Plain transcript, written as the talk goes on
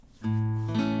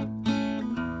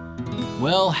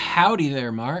Well, howdy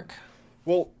there, Mark.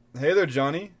 Well, hey there,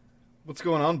 Johnny. What's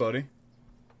going on, buddy?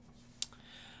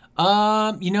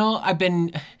 I've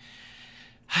been...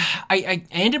 I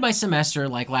ended my semester,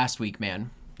 like, last week, man.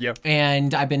 Yep.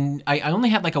 And I only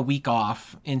had, like, a week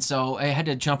off, and so I had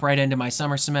to jump right into my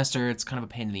summer semester. It's kind of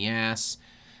a pain in the ass.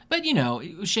 But,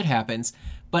 shit happens.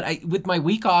 But with my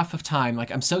week off of time, like,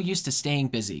 I'm so used to staying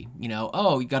busy.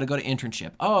 Oh, you got to go to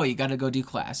internship. Oh, you got to go do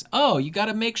class. Oh, you got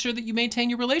to make sure that you maintain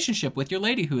your relationship with your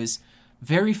lady who is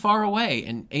very far away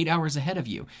and 8 hours ahead of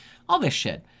you. All this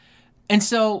shit. And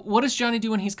so what does Johnny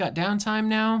do when he's got downtime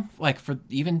now? Like, for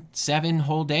even 7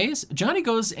 whole days? Johnny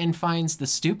goes and finds the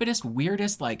stupidest,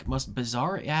 weirdest, like, most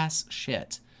bizarre-ass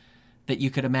shit that you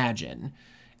could imagine.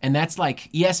 And that's, like,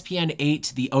 ESPN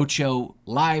 8, the Ocho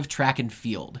live track and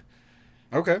field.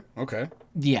 Okay.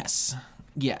 Yes.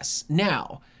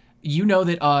 Now, you know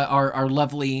that our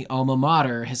lovely alma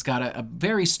mater has got a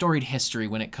very storied history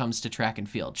when it comes to track and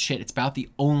field. Shit, it's about the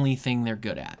only thing they're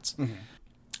good at. Mm-hmm.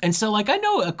 And so, like, I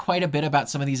know quite a bit about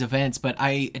some of these events, but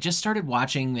I just started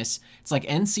watching this. It's like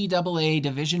NCAA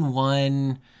Division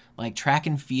I, like, track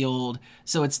and field.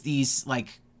 So it's these,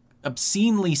 like,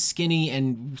 obscenely skinny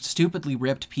and stupidly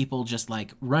ripped people just,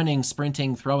 like, running,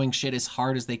 sprinting, throwing shit as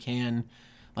hard as they can,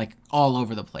 like, all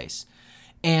over the place.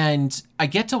 And I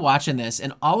get to watching this,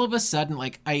 and all of a sudden,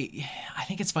 like, I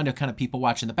think it's fun to kind of people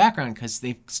watch in the background because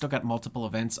they've still got multiple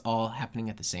events all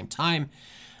happening at the same time.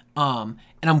 And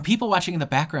I'm people watching in the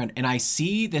background, and I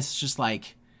see this just,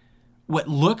 like, what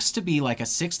looks to be like a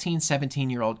 16,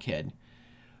 17-year-old kid.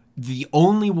 The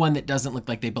only one that doesn't look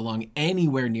like they belong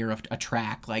anywhere near a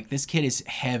track. Like, this kid is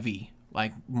heavy,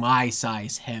 like my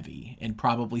size heavy, and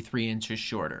probably 3 inches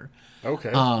shorter.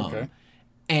 Okay.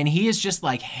 And he is just,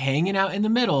 like, hanging out in the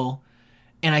middle,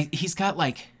 and he's got,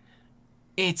 like,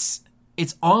 it's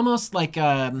almost like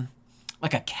a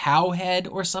cow head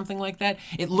or something like that.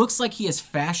 It looks like he has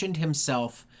fashioned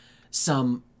himself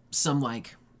some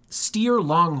like steer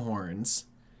longhorns,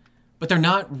 but they're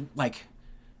not like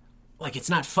it's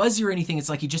not fuzzy or anything. It's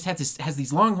like he just has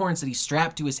these longhorns that he's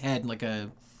strapped to his head like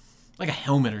a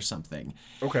helmet or something.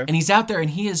 Okay. And he's out there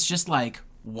and he is just, like,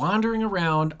 wandering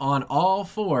around on all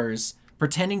fours,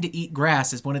 pretending to eat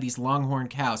grass as one of these longhorn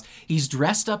cows. He's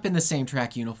dressed up in the same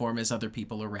track uniform as other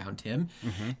people around him.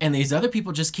 Mm-hmm. And these other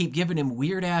people just keep giving him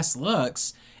weird-ass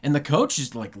looks. And the coach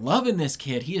is, like, loving this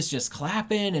kid. He is just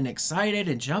clapping and excited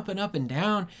and jumping up and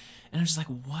down. And I'm just like,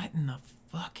 what in the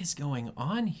fuck is going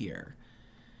on here?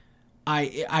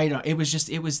 I don't... It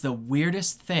was the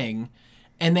weirdest thing.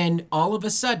 And then all of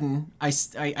a sudden, I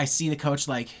see the coach,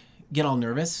 like, get all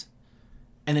nervous.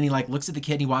 And then he, like, looks at the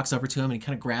kid and he walks over to him and he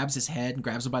kind of grabs his head and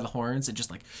grabs him by the horns and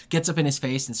just, like, gets up in his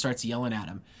face and starts yelling at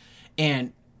him.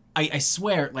 And I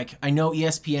swear, like, I know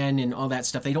ESPN and all that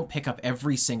stuff, they don't pick up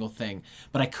every single thing,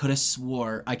 but I could have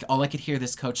swore, like, all I could hear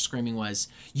this coach screaming was,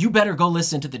 "You better go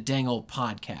listen to the dang old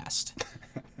podcast."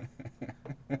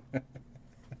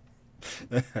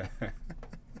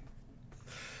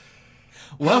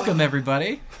 Welcome,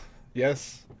 everybody.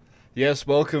 Yes,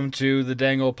 welcome to the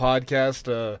dang old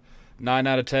podcast. 9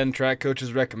 out of 10 track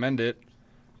coaches recommend it.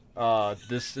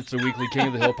 It's a weekly King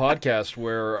of the Hill podcast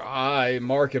where I,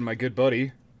 Mark, and my good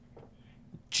buddy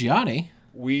Johnny,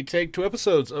 we take 2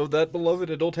 episodes of that beloved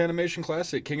adult animation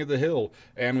classic, King of the Hill,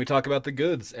 and we talk about the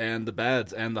goods and the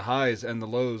bads and the highs and the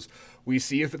lows. We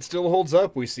see if it still holds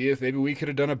up. We see if maybe we could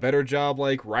have done a better job,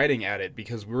 like, writing at it,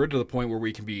 because we're to the point where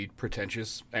we can be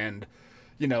pretentious and,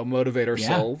 motivate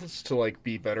ourselves to, like,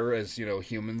 be better as,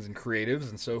 humans and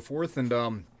creatives and so forth. And,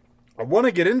 I want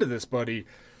to get into this, buddy,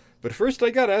 but first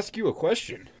I got to ask you a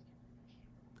question.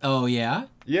 Oh, yeah?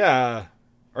 Yeah.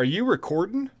 Are you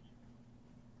recording?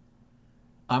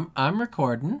 I'm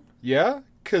recording. Yeah?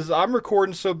 Because I'm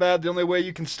recording so bad the only way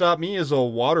you can stop me is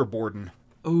waterboarding.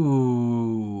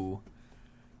 Ooh,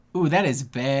 that is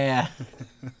bad.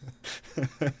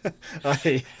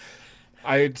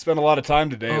 I spent a lot of time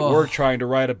today at work trying to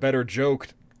write a better joke.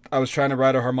 I was trying to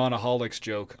write a Harmonaholics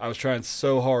joke. I was trying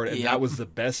so hard, and that was the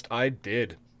best I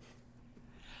did.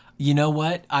 You know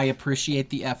what? I appreciate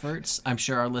the efforts. I'm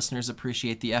sure our listeners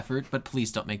appreciate the effort, but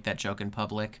please don't make that joke in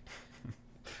public.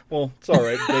 Well, it's all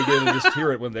right. They get to just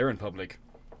hear it when they're in public,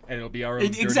 and it'll be our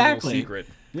own dirty little secret.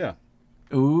 Yeah.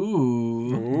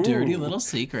 Ooh, dirty little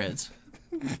secret.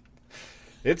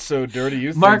 It's so dirty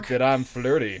you Mark, think that I'm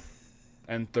flirty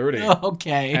and 30.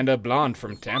 Okay. And a blonde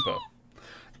from Tampa.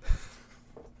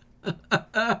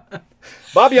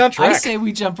 Bobby on track. I say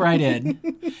we jump right in.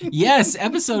 Yes,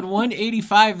 episode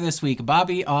 185 this week,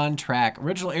 Bobby on Track.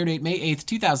 Original air date May 8th,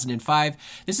 2005.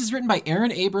 This is written by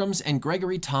Aaron Abrams and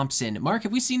Gregory Thompson. Mark,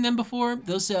 have we seen them before?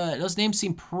 Those names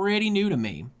seem pretty new to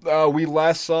me. We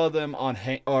last saw them on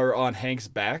Hank's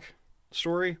Back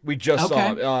story. We just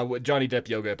saw with Johnny Depp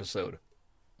yoga episode.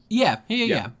 Yeah.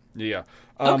 Yeah.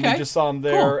 Okay. We just saw them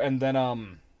there, cool. and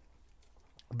then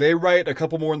they write a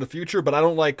couple more in the future, but I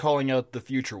don't like calling out the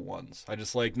future ones. I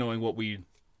just like knowing what we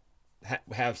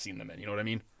have seen them in. You know what I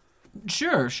mean?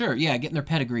 Sure. Yeah, getting their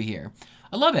pedigree here.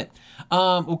 I love it.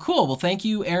 Well, cool. Well, thank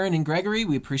you, Aaron and Gregory.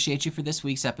 We appreciate you for this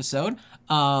week's episode.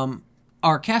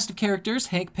 Our cast of characters: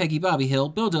 Hank, Peggy, Bobby Hill,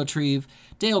 Bill Dauterive,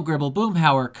 Dale Gribble,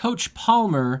 Boomhauer, Coach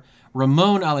Palmer,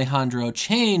 Ramon Alejandro,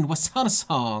 Chain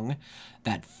Wasanasong,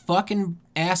 that fucking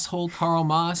asshole Carl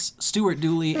Moss, Stuart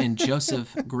Dooley, and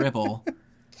Joseph Gribble.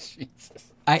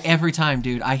 Jesus. Every time,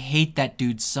 dude, I hate that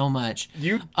dude so much.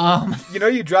 You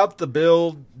dropped the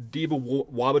Bill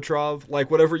Wabatrov, like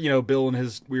whatever, Bill and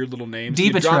his weird little names.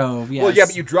 Dibatrov, yes. Well, yeah,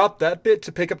 but you dropped that bit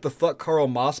to pick up the fuck Carl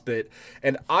Moss bit,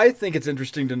 and I think it's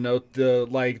interesting to note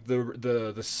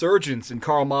the surgence in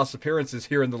Carl Moss appearances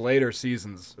here in the later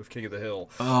seasons of King of the Hill.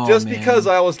 Oh, just man. because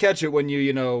I always catch it when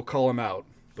you call him out,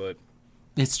 but.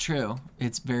 It's true.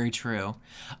 It's very true.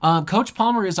 Coach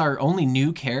Palmer is our only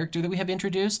new character that we have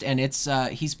introduced, and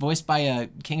he's voiced by a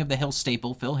King of the Hill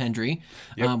staple, Phil Hendry.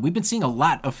 Yep. We've been seeing a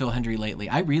lot of Phil Hendry lately.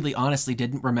 I really honestly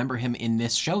didn't remember him in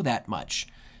this show that much,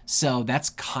 so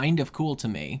that's kind of cool to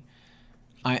me.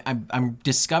 I'm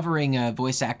discovering a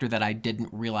voice actor that I didn't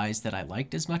realize that I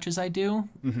liked as much as I do,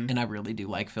 and I really do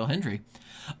like Phil Hendry.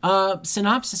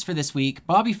 Synopsis for this week: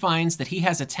 Bobby finds that he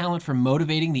has a talent for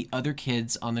motivating the other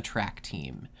kids on the track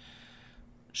team.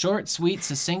 Short, sweet,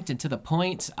 succinct, and to the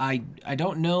point. I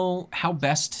don't know how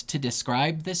best to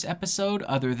describe this episode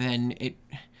other than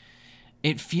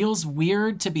it feels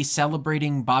weird to be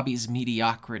celebrating Bobby's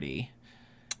mediocrity.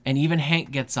 And even Hank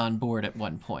gets on board at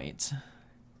one point.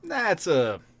 That's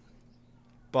a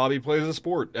Bobby plays a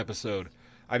sport episode.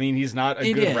 I mean, he's not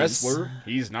a good wrestler.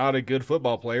 He's not a good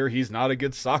football player. He's not a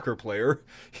good soccer player.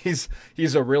 He's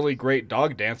a really great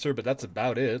dog dancer, but that's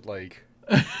about it. Like,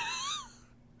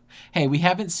 hey, we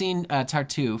haven't seen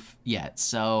Tartuffe yet,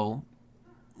 so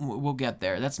we'll get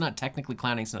there. That's not technically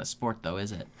clowning. It's not a sport, though,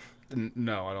 is it?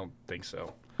 No, I don't think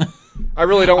so. I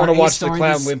really don't want to watch the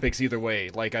Clown Olympics either way.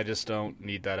 Like, I just don't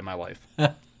need that in my life.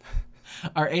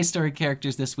 Our A-story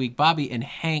characters this week, Bobby and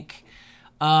Hank.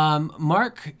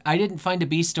 Mark, I didn't find a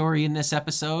B-story in this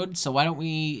episode, so why don't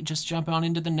we just jump on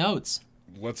into the notes?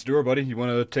 Let's do it, buddy. You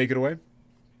want to take it away?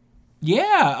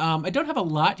 Yeah, I don't have a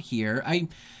lot here. I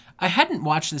hadn't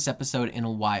watched this episode in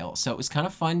a while, so it was kind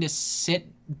of fun to sit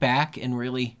back and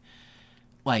really,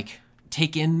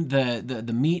 take in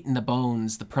the meat and the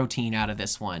bones, the protein out of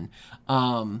this one.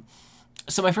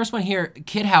 So my first one here,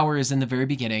 Kid Hauer is in the very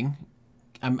beginning.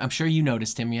 I'm sure you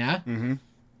noticed him, yeah? Mm-hmm.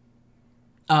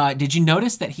 Did you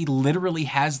notice that he literally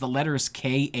has the letters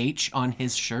KH on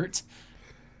his shirt?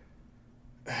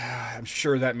 I'm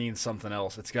sure that means something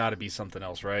else. It's got to be something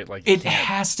else, right? Like it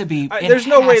has to be. There's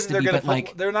no way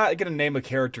that they're not gonna name a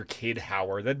character Kid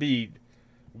Hauer. That'd be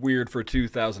weird for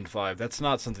 2005. That's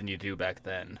not something you do back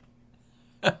then.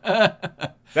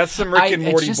 That's some Rick and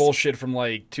Morty bullshit from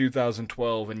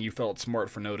 2012, and you felt smart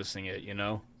for noticing it,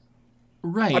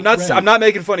 Right. I'm not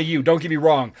making fun of you. Don't get me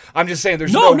wrong. I'm just saying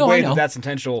there's no way that that's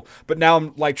intentional. But now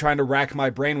I'm trying to rack my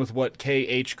brain with what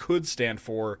KH could stand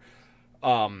for.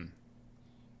 Yeah.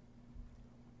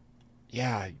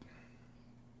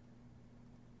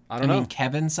 I don't know.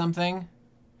 Kevin something?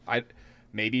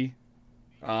 Maybe.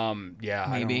 Yeah.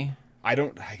 Maybe. I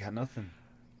got nothing.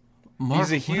 Mark,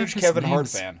 he's a huge Kevin Hart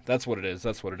fan. That's what it is.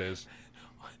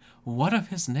 What if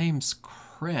his name's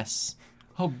Chris?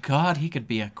 Oh, God, he could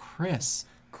be a Chris.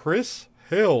 Chris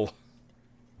Hill.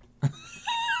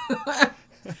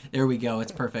 There we go.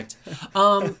 It's perfect.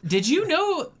 Did you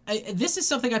know, this is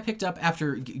something I picked up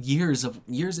after years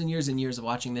and years of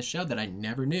watching this show that I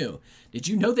never knew. Did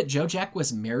you know that Joe Jack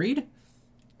was married?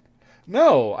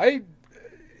 No,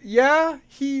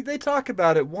 they talk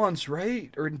about it once,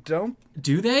 right? Or don't?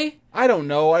 Do they? I don't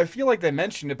know. I feel like they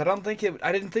mentioned it, but I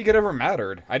didn't think it ever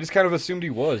mattered. I just kind of assumed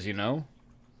he was,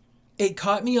 It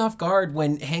caught me off guard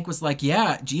when Hank was like,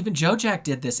 yeah, even Joe Jack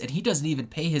did this, and he doesn't even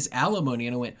pay his alimony.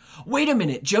 And I went, wait a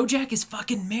minute, Joe Jack is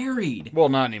fucking married. Well,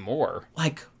 not anymore.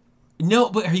 No,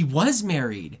 but he was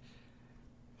married.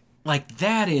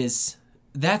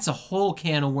 That's a whole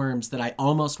can of worms that I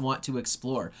almost want to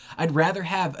explore. I'd rather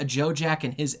have a Joe Jack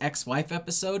and his ex-wife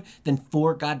episode than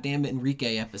 4 goddamn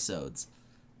Enrique episodes.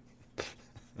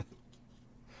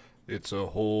 It's a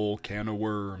whole can of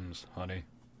worms, honey.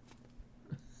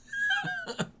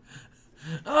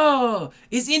 Oh,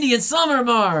 it's Indian summer,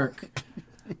 Mark.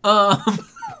 Um,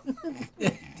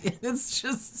 it's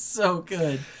just so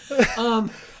good.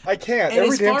 I can't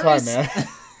every damn time, man.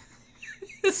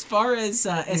 As far as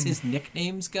his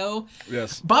nicknames go,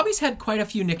 Yes, Bobby's had quite a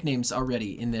few nicknames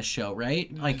already in this show,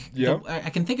 right? Like, yeah. I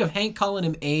can think of Hank calling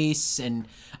him Ace, and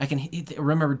I can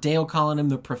remember Dale calling him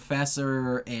the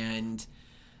Professor, and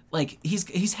like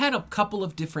he's had a couple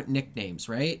of different nicknames,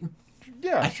 right?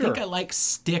 Yeah, I sure. think I like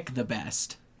Stick the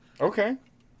best. Okay.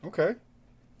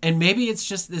 And maybe it's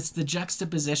the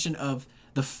juxtaposition of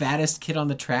the fattest kid on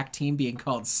the track team being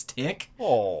called Stick.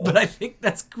 Oh. But I think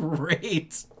that's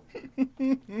great.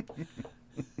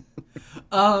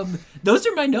 Those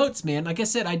are my notes, man. Like I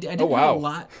said, I didn't have a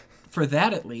lot for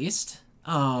that, at least.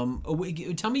 Tell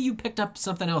me you picked up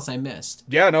something else I missed.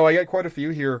 Yeah, no, I got quite a few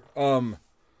here.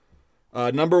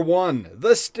 Number 1,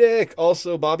 the Stick.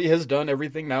 Also, Bobby has done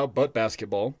everything now but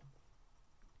basketball.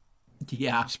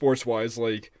 Yeah. Sports-wise,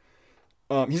 like,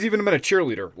 he's even been a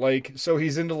cheerleader. Like, so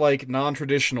he's into, like,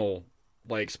 non-traditional,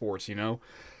 like, sports, you know?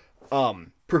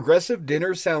 Progressive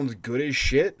dinner sounds good as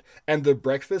shit, and the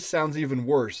breakfast sounds even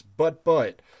worse. But,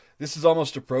 this is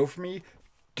almost a pro for me.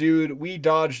 Dude, we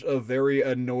dodged a very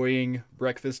annoying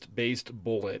breakfast-based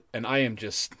bullet, and I am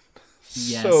just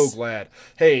so glad.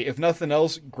 Hey, if nothing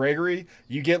else, Gregory,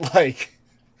 you get, like...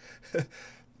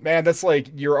 Man, that's like,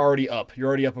 you're already up. You're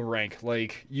already up a rank.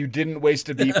 Like, you didn't waste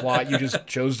a B plot. You just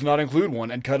chose to not include one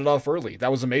and cut it off early.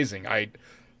 That was amazing. I'd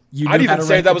even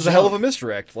say that was a hell of a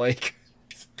misdirect. Like...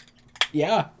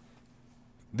 Yeah.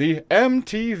 The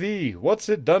MTV. What's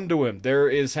it done to him? There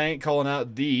is Hank calling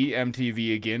out the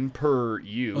MTV again, per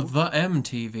you. The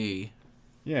MTV.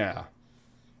 Yeah.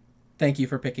 Thank you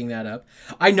for picking that up.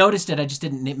 I noticed it. I just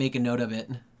didn't make a note of it.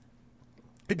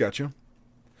 I got you.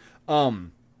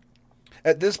 Running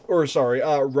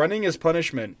as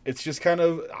punishment. It's just kind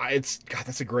of, God,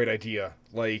 that's a great idea.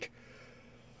 Like,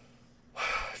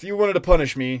 if you wanted to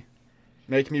punish me,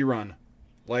 make me run.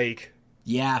 Like.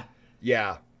 Yeah.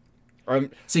 Yeah.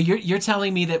 So you're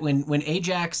telling me that when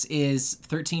Ajax is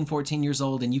 13, 14 years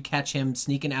old and you catch him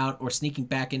sneaking out or sneaking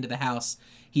back into the house,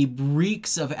 he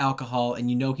reeks of alcohol and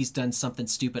you know he's done something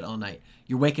stupid all night.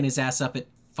 You're waking his ass up at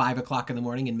 5 o'clock in the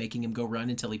morning and making him go run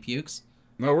until he pukes?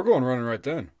 No, we're going running right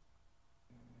then.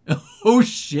 Oh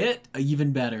shit!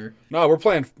 Even better. No,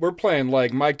 we're playing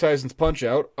like Mike Tyson's Punch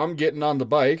Out. I'm getting on the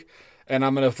bike and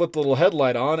I'm gonna flip the little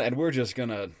headlight on and we're just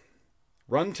gonna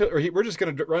run till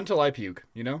I puke,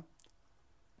 you know?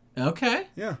 Okay.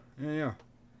 Yeah.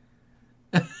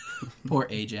 Poor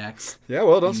Ajax. Yeah,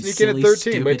 well, don't sneak in at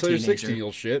 13. Wait till you're 16,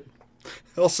 you'll shit.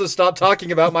 Also, stop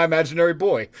talking about my imaginary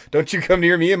boy. Don't you come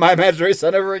near me and my imaginary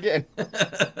son ever again.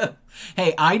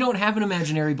 Hey, I don't have an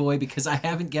imaginary boy because I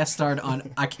haven't guest starred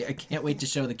on... I can't wait to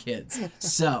show the kids.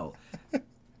 So,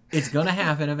 it's going to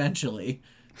happen eventually.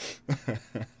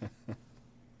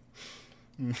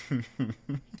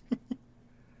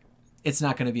 It's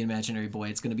not going to be an imaginary boy.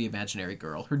 It's going to be an imaginary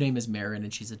girl. Her name is Marin,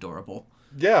 and she's adorable.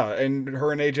 Yeah, and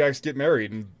her and Ajax get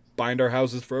married and bind our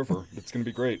houses forever. It's going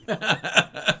to be great.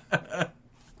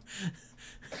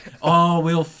 Oh,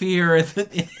 we'll fear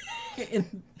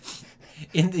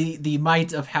in the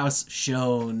might of House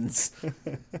Shones.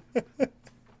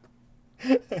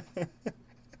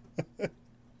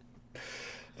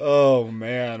 Oh,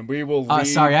 man. We will leave.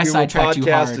 Sorry, I sidetracked you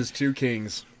hard. Podcast as two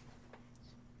kings.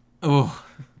 Oh.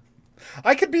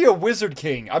 I could be a wizard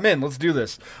king. I'm in. Let's do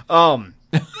this. You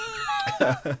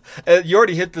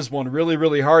already hit this one really,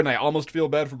 really hard, and I almost feel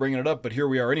bad for bringing it up, but here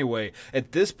we are anyway.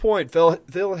 At this point, Phil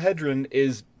Hedren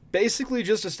is basically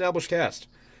just established cast.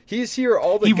 He's here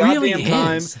all the goddamn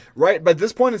time. Right, but at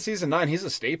this point in season 9, he's a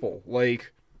staple.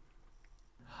 Like,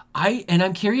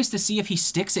 I'm curious to see if he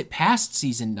sticks it past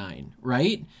season 9,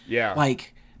 right? Yeah.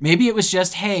 Like, maybe it was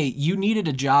just, hey, you needed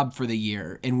a job for the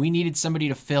year, and we needed somebody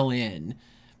to fill in.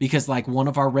 Because, like, one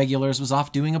of our regulars was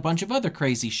off doing a bunch of other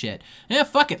crazy shit.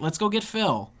 Fuck it. Let's go get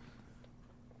Phil.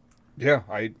 Yeah,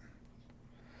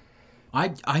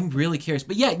 I'm really curious.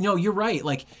 But, yeah, no, you're right.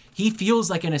 Like, he feels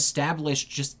like an established,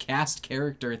 just cast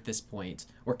character at this point.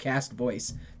 Or cast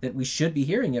voice that we should be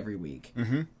hearing every week.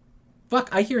 Mm-hmm. Fuck,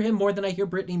 I hear him more than I hear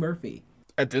Brittany Murphy.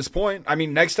 At this point, I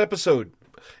mean, next episode,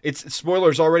 it's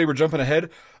spoilers already. We're jumping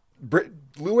ahead.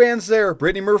 Luann's there.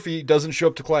 Brittany Murphy doesn't show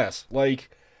up to class.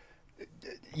 Like...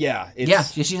 Yeah, she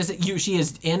doesn't. She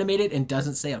is animated and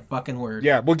doesn't say a fucking word.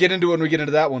 Yeah, we'll get into it when we get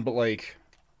into that one, but like,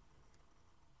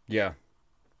 yeah.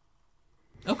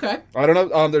 Okay. I don't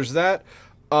know. There's that.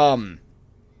 Per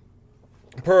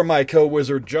my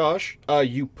co-wizard Josh,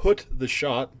 you put the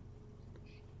shot.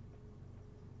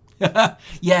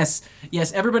 Yes,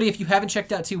 yes. Everybody, if you haven't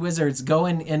checked out Two Wizards, go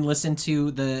and listen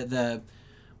to the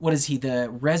what is he, the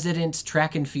resident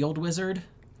track and field wizard?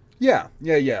 Yeah,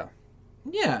 yeah, yeah.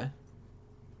 Yeah.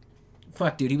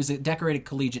 Fuck, dude, he was a decorated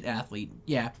collegiate athlete.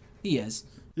 Yeah, he is.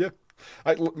 Yeah.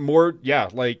 I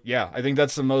think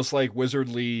that's the most like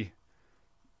wizardly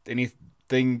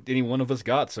anything any one of us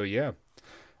got. So yeah,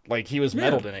 like he was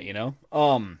meddled in it, you know.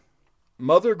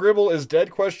 Mother Gribble is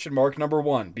dead? Question mark number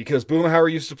one, because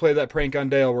Boomhauer used to play that prank on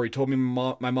Dale where he told me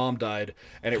my mom died,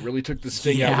 and it really took the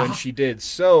sting out when she did.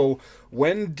 So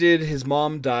when did his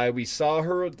mom die? We saw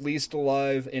her at least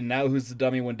alive, and now who's the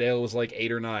dummy when Dale was like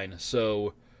 8 or 9?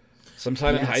 So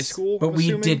sometime in high school. But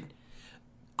we did.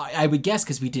 I would guess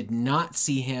because we did not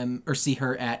see him or see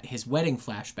her at his wedding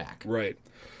flashback. Right.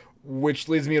 Which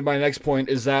leads me to my next point,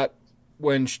 is that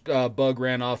when Bug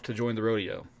ran off to join the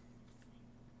rodeo.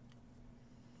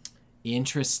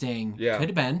 Interesting. Yeah. Could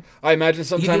have been. I imagine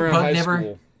sometime around Bug high never...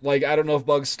 school. Like, I don't know if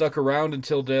Bug stuck around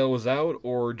until Dale was out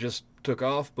or just took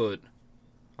off, but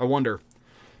I wonder.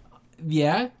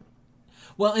 Yeah.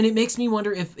 Well, and it makes me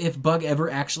wonder if Bug ever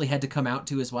actually had to come out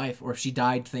to his wife, or if she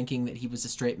died thinking that he was a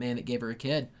straight man that gave her a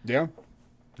kid. Yeah.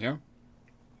 Yeah.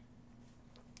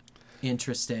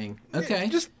 Interesting. Okay.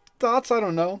 Just thoughts, I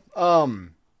don't know.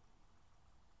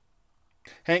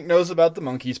 Hank knows about the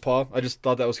monkey's paw. I just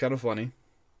thought that was kind of funny.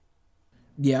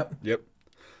 Yep. Yep.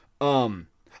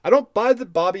 I don't buy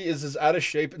that Bobby is as out of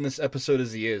shape in this episode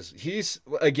as he is. He's,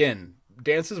 again,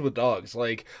 dances with dogs.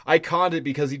 Like, I conned it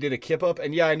because he did a kip up,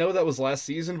 and yeah, I know that was last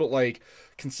season, but like,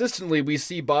 consistently we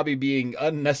see Bobby being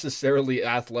unnecessarily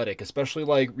athletic, especially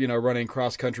like, you know, running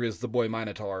cross country as the boy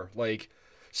Minotaur. Like,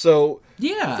 so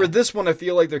yeah, for this one, I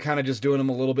feel like they're kind of just doing him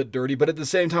a little bit dirty, but at the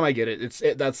same time, I get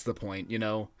it. That's the point, you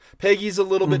know. Peggy's a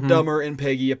little bit dumber in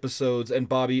Peggy episodes, and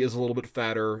Bobby is a little bit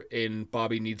fatter in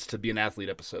Bobby Needs to Be an Athlete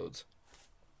episodes.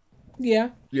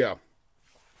 Yeah. Yeah.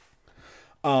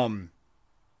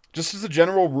 Just as a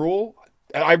general rule,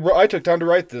 I took time to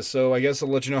write this, so I guess I'll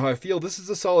let you know how I feel. This is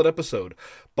a solid episode.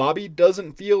 Bobby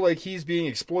doesn't feel like he's being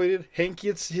exploited. Hank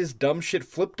gets his dumb shit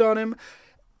flipped on him.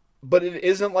 But it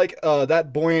isn't like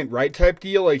that buoyant right type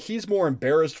deal. Like, he's more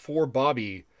embarrassed for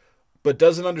Bobby, but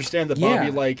doesn't understand that Bobby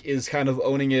like is kind of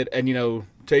owning it and, you know,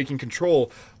 taking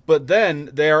control. But then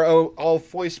they are all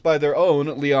foisted by their own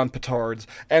Leon Petards,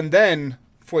 and then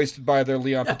foisted by their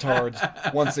Leon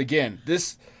Petards once again.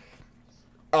 This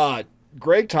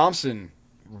Greg Thompson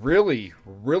really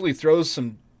throws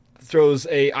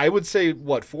a, I would say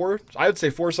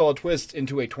four solid twists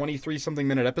into a 23 something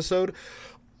minute episode.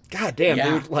 God damn,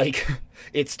 dude, like,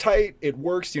 it's tight, it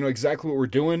works, you know exactly what we're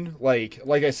doing. Like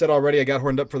I said already, I got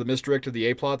horned up for the misdirect of the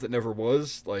A-plot that never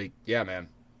was. Like, yeah, man.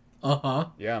 Uh-huh.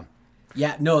 Yeah.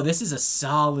 Yeah, no, this is a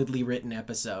solidly written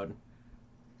episode.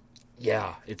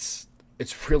 Yeah, it's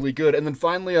really good. And then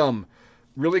finally,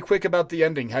 really quick about the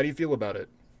ending. How do you feel about it?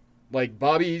 Like,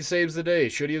 Bobby saves the day.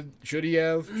 Should he have? Should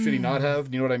he not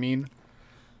have? You know what I mean?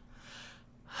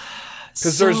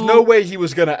 Because there's no way he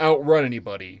was going to outrun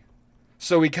anybody.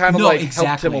 So he kind of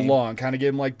helped him along, kind of gave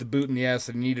him like the boot in the ass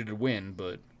that he needed to win.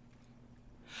 But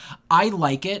I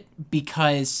like it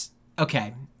because,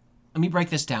 okay, let me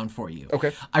break this down for you.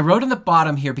 Okay. I wrote on the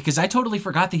bottom here because I totally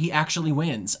forgot that he actually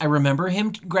wins. I remember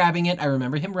him grabbing it. I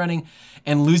remember him running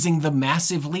and losing the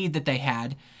massive lead that they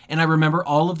had. And I remember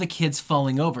all of the kids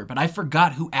falling over. But I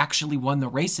forgot who actually won the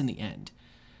race in the end.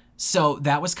 So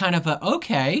that was kind of a,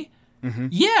 okay,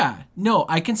 yeah, no,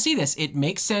 I can see this. It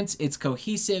makes sense. It's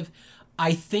cohesive.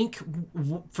 I think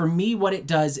for me, what it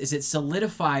does is it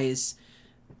solidifies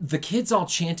the kids all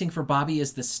chanting for Bobby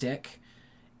as the stick.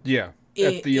 Yeah.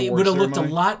 It would have looked a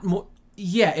lot more.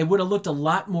 Yeah, it would have looked a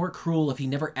lot more cruel if he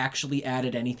never actually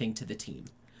added anything to the team.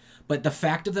 But the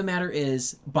fact of the matter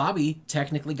is, Bobby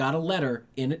technically got a letter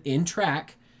in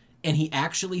track, and he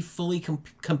actually fully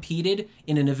competed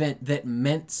in an event that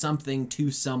meant something to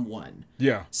someone.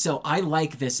 Yeah. So I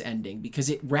like this ending because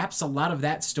it wraps a lot of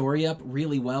that story up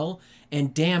really well.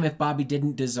 And damn if Bobby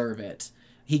didn't deserve it.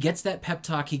 He gets that pep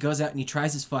talk, he goes out and he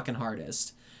tries his fucking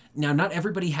hardest. Now, not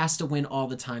everybody has to win all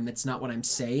the time. That's not what I'm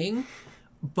saying.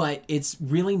 But it's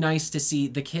really nice to see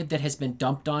the kid that has been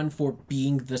dumped on for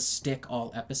being the stick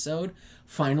all episode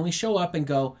finally show up and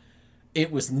go,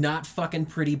 it was not fucking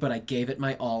pretty, but I gave it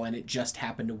my all, and it just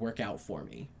happened to work out for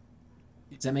me.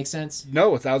 Does that make sense?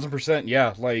 No, 1,000%.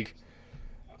 Yeah, like...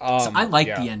 so I like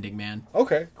the ending, man.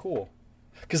 Okay, cool.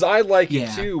 Because I like it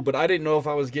too, but I didn't know if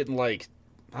I was getting, like,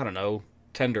 I don't know,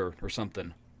 tender or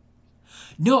something.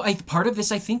 No, part of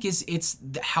this, I think, is it's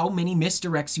how many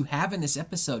misdirects you have in this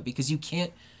episode, because you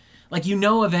can't... Like, you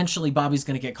know eventually Bobby's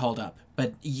going to get called up,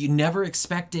 but you never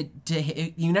expect him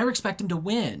to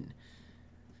win.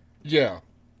 Yeah.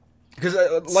 Because,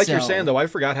 like you're saying, though, I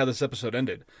forgot how this episode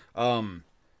ended. I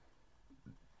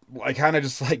kind of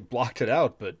just, like, blocked it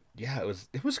out, but, yeah,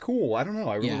 it was cool. I don't know.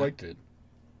 I really Yeah. liked it.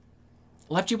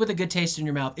 Left you with a good taste in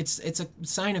your mouth. It's a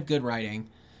sign of good writing.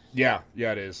 Yeah.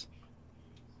 Yeah, it is.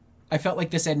 I felt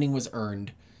like this ending was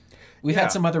earned. We've had Yeah.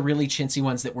 some other really chintzy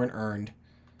ones that weren't earned.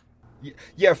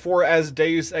 Yeah, for as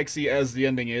Deus Exy as the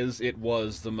ending is, it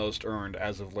was the most earned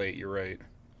as of late. You're right.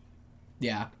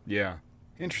 Yeah. Yeah.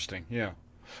 Interesting. Yeah.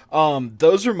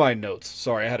 Those are my notes.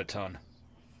 Sorry, I had a ton.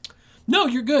 No,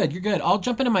 you're good. You're good. I'll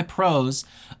jump into my pros.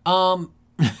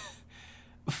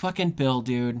 Fucking Bill,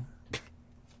 dude.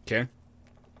 Okay.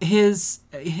 His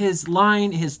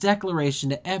line, his declaration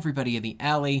to everybody in the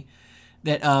alley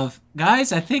that of,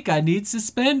 guys, I think I need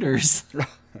suspenders.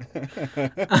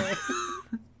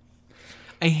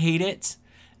 I hate it.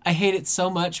 I hate it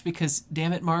so much because,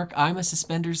 damn it, Mark, I'm a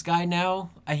suspenders guy now.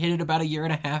 I hit it about a year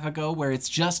and a half ago where it's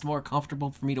just more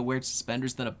comfortable for me to wear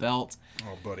suspenders than a belt.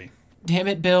 Oh, buddy. Damn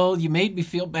it, Bill, you made me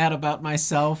feel bad about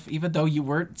myself, even though you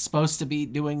weren't supposed to be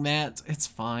doing that. It's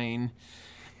fine.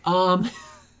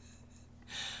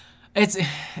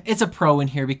 It's a pro in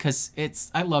here because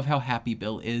I love how happy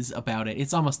Bill is about it.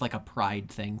 It's almost like a pride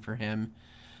thing for him.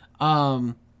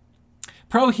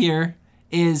 Pro here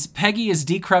is Peggy is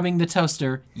decrumbing the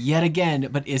toaster yet again,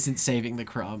 but isn't saving the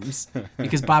crumbs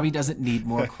because Bobby doesn't need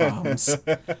more crumbs.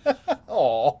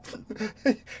 Aw.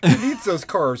 He needs those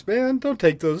carbs, man. Don't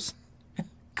take those.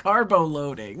 Carbo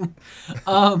loading.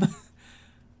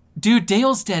 Dude,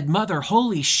 Dale's dead mother.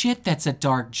 Holy shit, that's a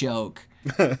dark joke.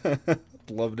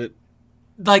 Loved it.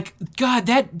 Like, God,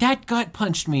 that gut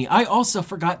punched me. I also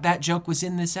forgot that joke was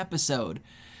in this episode.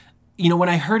 You know, when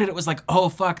I heard it, it was like, oh,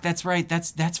 fuck, that's right.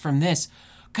 That's from this.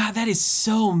 God, that is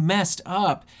so messed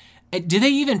up. Do they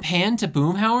even pan to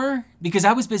Boomhauer? Because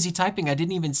I was busy typing. I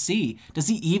didn't even see. Does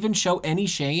he even show any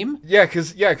shame? Yeah,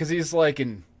 cause he's like,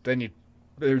 and then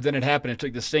it happened. It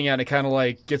took the sting out, and it kind of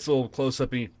like gets a little close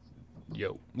up, and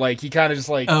he kind of just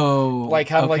like,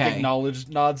 like acknowledged,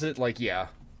 nods it, like, yeah.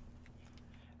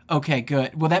 Okay,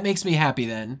 good. Well, that makes me happy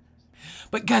then.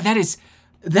 But God,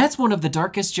 that's one of the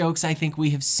darkest jokes I think we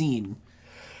have seen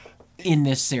in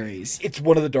this series. It's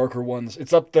one of the darker ones.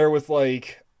 It's up there with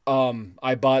like,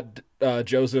 I bought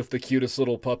Joseph the cutest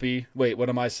little puppy. Wait, what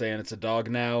am I saying? It's a dog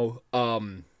now.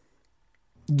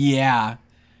 Yeah.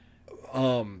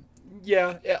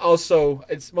 Yeah. Also,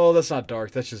 that's not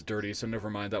dark. That's just dirty. So never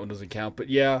mind. That one doesn't count. But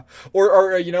yeah.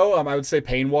 Or I would say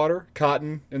pain water.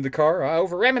 Cotton in the car. I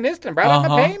over reminisced and brought out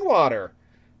my pain water.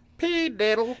 Pee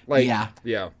diddle. Like,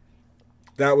 yeah.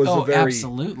 That was a very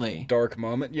absolutely dark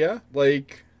moment. Yeah.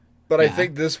 Like, but I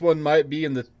think this one might be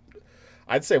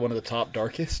I'd say one of the top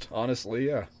darkest. Honestly,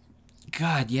 yeah.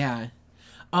 God, yeah.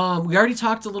 We already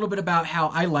talked a little bit about how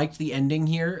I liked the ending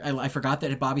here. I forgot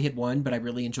that Bobby had won, but I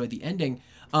really enjoyed the ending.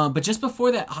 But just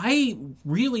before that, I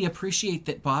really appreciate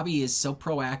that Bobby is so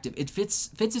proactive. It fits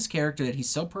his character that he's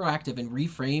so proactive and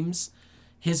reframes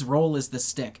his role as the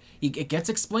stick. It gets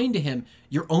explained to him,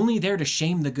 you're only there to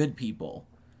shame the good people.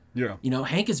 Yeah. You know,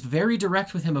 Hank is very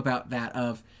direct with him about that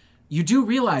of, you do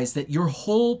realize that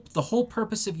the whole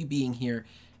purpose of you being here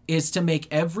is to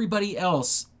make everybody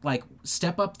else, like,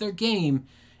 step up their game,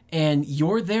 and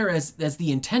you're there as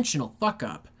the intentional fuck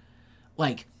up.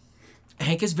 Like,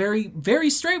 Hank is very, very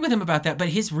straight with him about that, but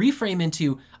his reframe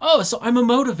into, oh, so I'm a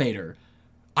motivator.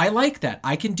 I like that.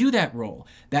 I can do that role.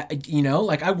 That,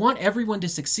 like, I want everyone to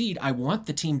succeed. I want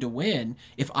the team to win.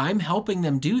 If I'm helping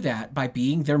them do that by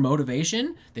being their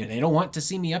motivation, they don't want to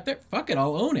see me up there, fuck it,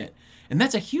 I'll own it. And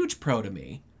that's a huge pro to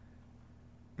me.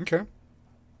 Okay.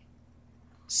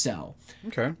 So.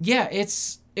 Okay. Yeah, it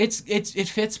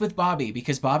fits with Bobby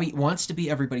because Bobby wants to be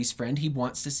everybody's friend. He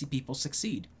wants to see people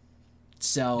succeed.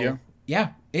 So. Yeah,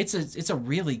 it's a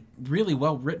really, really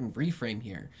well written reframe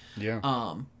here.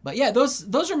 Yeah. But yeah,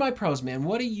 those are my pros, man.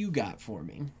 What do you got for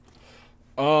me?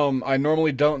 I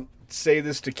normally don't say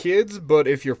this to kids, but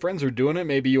if your friends are doing it,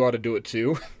 maybe you ought to do it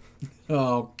too.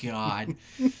 Oh God.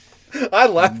 I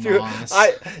laughed through it.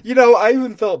 I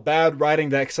even felt bad writing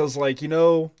that because I was like,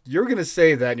 you're gonna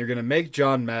say that and you're gonna make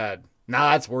John mad.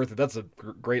 Nah, it's worth it. That's a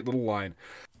great little line.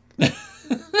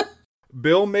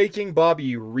 Bill making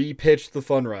Bobby repitch the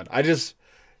fun run. I just,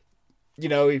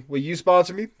 will you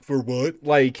sponsor me? For what?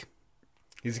 Like,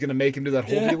 he's going to make him do that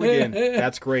whole deal again.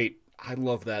 That's great. I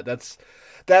love that.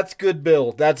 That's good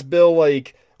Bill. That's Bill,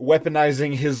 like,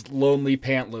 weaponizing his lonely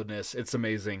pantloadness. It's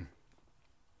amazing.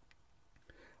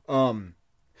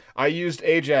 I used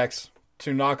Ajax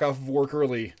to knock off of work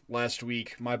early last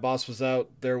week. My boss was out.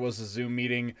 There was a Zoom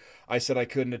meeting. I said I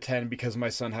couldn't attend because my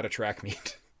son had a track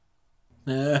meet.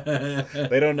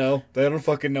 They don't know. They don't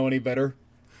fucking know any better.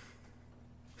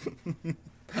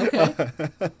 Okay.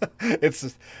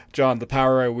 It's John, the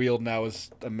power I wield now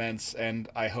is immense, and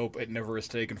I hope it never is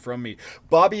taken from me.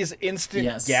 Bobby's instant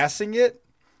Yes. gassing it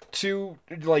to,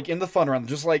 like, in the fun run,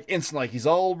 just like instant, like he's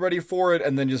all ready for it,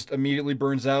 and then just immediately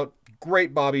burns out.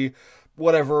 Great, Bobby.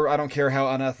 Whatever. I don't care how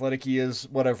unathletic he is.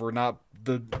 Whatever. Not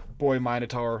the boy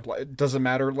Minotaur. It doesn't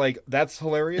matter. Like, that's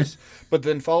hilarious. But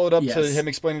then followed up to Yes. him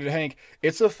explaining to Hank,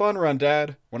 "It's a fun run,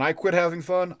 Dad. When I quit having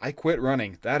fun, I quit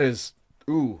running." That is,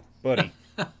 ooh, buddy.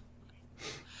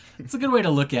 It's a good way to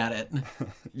look at it.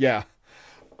 Yeah.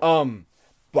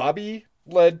 Bobby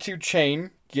led to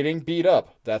Chain getting beat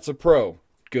up. That's a pro.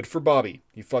 Good for Bobby.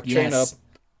 He fucked Chain up Yes.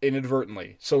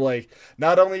 inadvertently. So, like,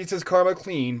 not only is his karma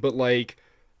clean, but, like,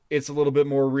 it's a little bit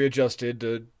more readjusted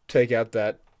to take out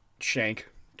that Chain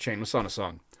Masana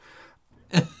song.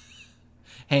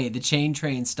 Hey, the chain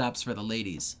train stops for the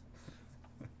ladies.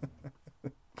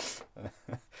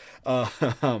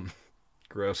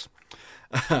 Gross.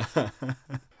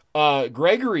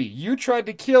 Gregory, you tried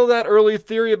to kill that early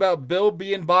theory about Bill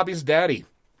being Bobby's daddy.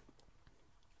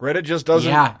 Reddit just doesn't.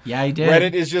 Yeah, I did.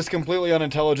 Reddit is just completely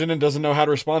unintelligent and doesn't know how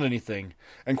to respond to anything.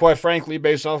 And quite frankly,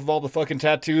 based off of all the fucking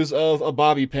tattoos of a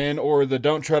Bobby pin, or the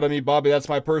 "Don't tread on me, Bobby, that's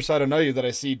my purse, I don't know you" that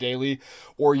I see daily,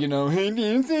 or, you know, "Hey, do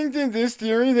you think that this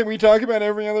theory that we talk about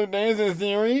every other day is a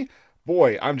theory?"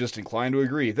 Boy, I'm just inclined to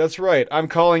agree. That's right, I'm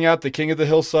calling out the King of the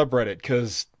Hill subreddit,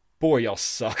 because, boy, y'all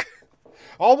suck.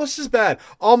 Almost as bad.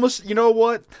 Almost, you know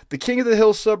what? The King of the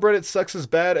Hill subreddit sucks as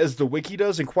bad as the wiki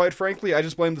does, and quite frankly, I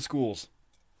just blame the schools.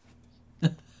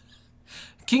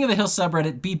 King of the Hill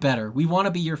subreddit, be better. We want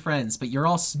to be your friends, but you're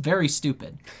all very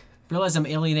stupid. Realize I'm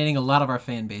alienating a lot of our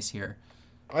fan base here.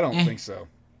 I don't think so.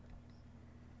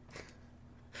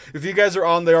 If you guys are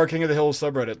on the King of the Hill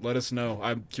subreddit, let us know.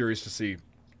 I'm curious to see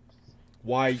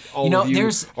why all of you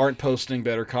aren't posting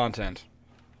better content.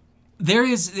 There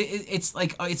is, it's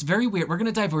like, it's very weird. We're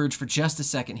going to diverge for just a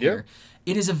second here. Yep.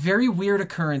 It is a very weird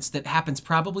occurrence that happens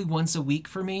probably once a week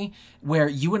for me, where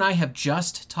you and I have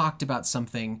just talked about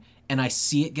something and I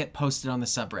see it get posted on the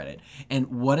subreddit. And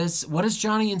what does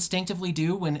Johnny instinctively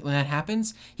do when that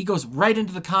happens? He goes right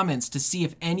into the comments to see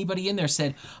if anybody in there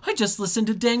said, "I just listened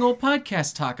to dang old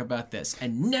podcast talk about this,"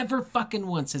 and never fucking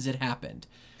once has it happened.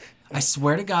 I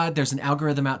swear to God, there's an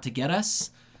algorithm out to get us.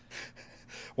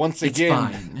 Once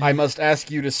again, I must ask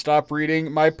you to stop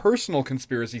reading my personal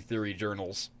conspiracy theory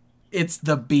journals. It's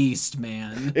the beast,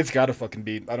 man. It's gotta fucking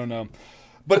be. I don't know.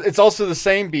 But it's also the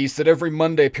same beast that every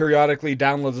Monday periodically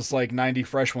downloads us like 90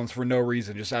 fresh ones for no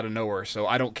reason, just out of nowhere. So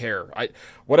I don't care.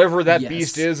 Whatever that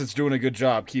beast is, it's doing a good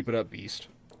job. Keep it up, beast.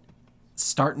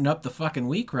 Starting up the fucking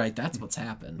week right. That's what's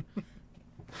happened.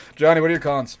 Johnny, what are your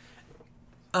cons?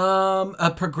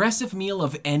 A progressive meal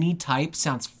of any type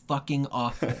sounds fucking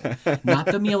awful. Not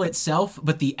the meal itself,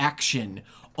 but the action.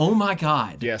 Oh my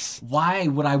God. Yes. Why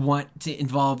would I want to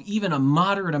involve even a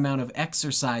moderate amount of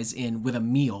exercise with a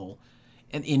meal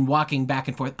and in walking back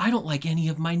and forth? I don't like any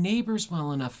of my neighbors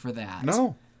well enough for that.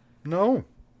 No.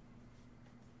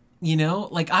 You know,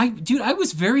 like I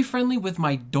was very friendly with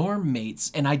my dorm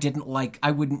mates, and I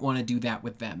wouldn't want to do that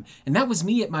with them. And that was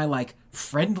me at my like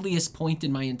friendliest point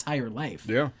in my entire life.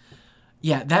 Yeah.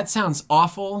 Yeah, that sounds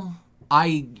awful.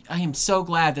 I am so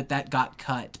glad that got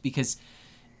cut, because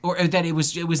or that it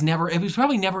was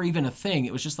probably never even a thing.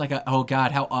 It was just like oh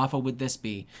God, how awful would this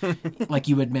be? Like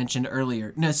you had mentioned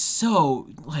earlier. No, so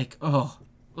like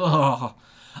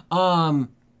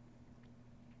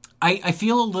I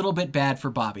feel a little bit bad for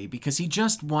Bobby, because he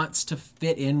just wants to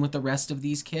fit in with the rest of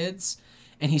these kids,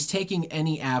 and he's taking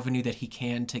any avenue that he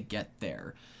can to get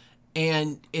there.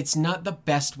 And it's not the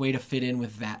best way to fit in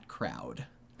with that crowd.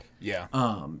 Yeah.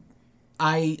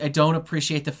 I don't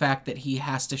appreciate the fact that he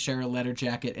has to share a letter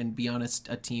jacket and be on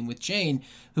a team with Jane,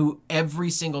 who every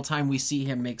single time we see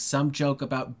him makes some joke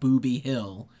about Booby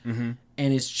Hill, and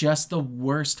is just the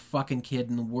worst fucking kid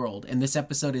in the world. And this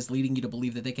episode is leading you to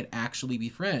believe that they could actually be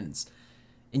friends.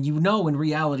 And you know in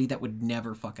reality that would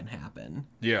never fucking happen.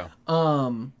 Yeah.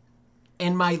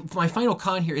 And my final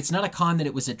con here, it's not a con that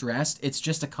it was addressed, it's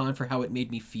just a con for how it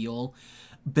made me feel.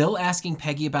 Bill asking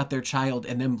Peggy about their child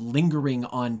and them lingering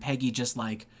on Peggy just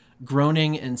like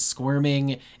groaning and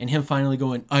squirming, and him finally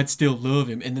going, "I'd still love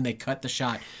him," and then they cut the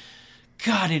shot.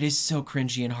 God, it is so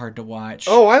cringy and hard to watch.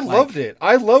 Oh, I loved it.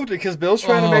 I loved it because Bill's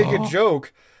trying to make a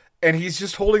joke, and he's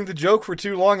just holding the joke for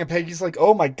too long, and Peggy's like,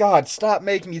 "Oh my God, stop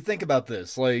making me think about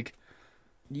this." Like,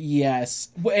 yes.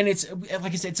 And it's,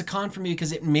 like I said, it's a con for me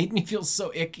because it made me feel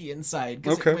so icky inside,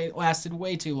 because it lasted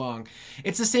way too long.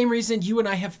 It's the same reason you and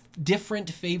I have different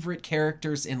favorite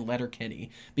characters in Letterkenny,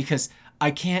 because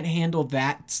I can't handle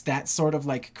that sort of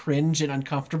like cringe and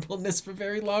uncomfortableness for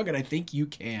very long, and I think you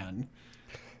can.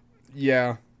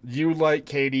 Yeah. You like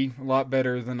Katie a lot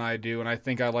better than I do, and I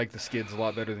think I like the Skids a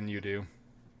lot better than you do.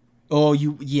 Oh,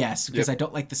 yes, because Yep. I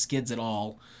don't like the Skids at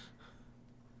all.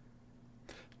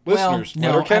 Well, Listeners, no,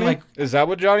 I Letterkenny, like. is that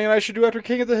what Johnny and I should do after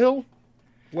King of the Hill?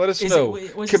 Let us Is it know. what's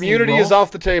his name? Community is Rolf?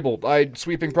 off the table.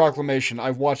 Sweeping proclamation.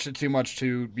 I've watched it too much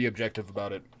to be objective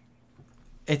about it.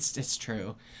 It's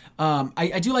true.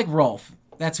 I do like Rolf.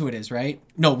 That's who it is, right?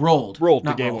 No, Rolled, Rolled, the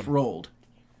not gay Rolf. one. Rolled.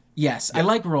 Yes, I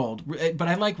like Rolled, but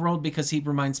I like Rolled because he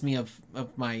reminds me of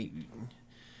my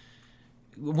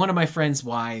one of my friend's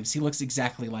wives. He looks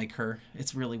exactly like her.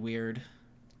 It's really weird.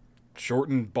 Short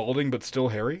and balding, but still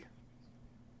hairy.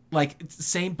 Like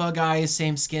same bug eyes,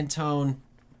 same skin tone.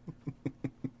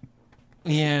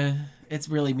 Yeah, it's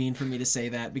really mean for me to say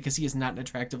that because he is not an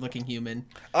attractive looking human.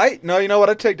 No, you know what?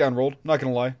 I'd take down Rolled. Not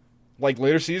gonna lie. Like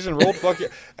later season, Rolled. Fuck yeah.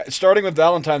 Starting with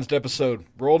Valentine's Day episode,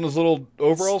 Rolled in his little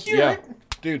overalls. Skewer. Yeah,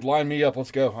 dude, line me up.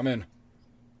 Let's go. I'm in.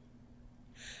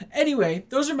 Anyway,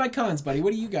 those are my cons, buddy.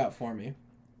 What do you got for me?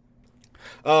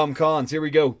 Cons. Here we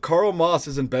go. Carl Moss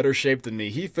is in better shape than me.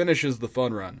 He finishes the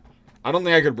fun run. I don't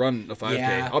think I could run a 5K.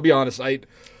 Yeah. I'll be honest. I've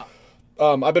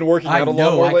been working out a lot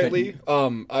know more I lately.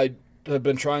 I have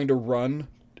been trying to run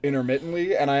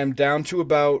intermittently, and I am down to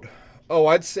about,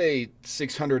 I'd say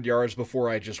 600 yards before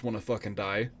I just want to fucking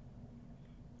die.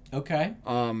 Okay.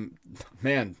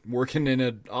 Man, working in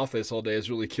an office all day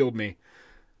has really killed me.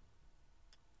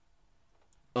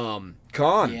 Con.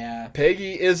 Yeah.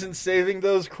 Peggy isn't saving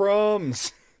those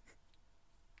crumbs.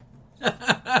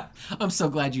 I'm so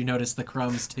glad you noticed the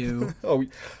crumbs too. Oh,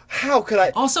 how could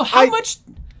I? Also, how much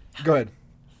Go ahead.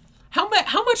 how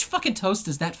much fucking toast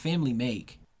does that family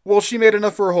make? Well, she made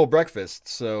enough for a whole breakfast,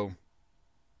 so.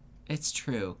 It's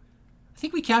true. I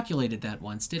think we calculated that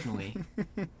once, didn't we?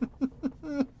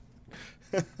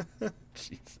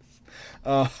 Jesus.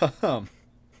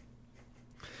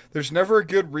 There's never a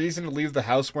good reason to leave the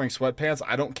house wearing sweatpants.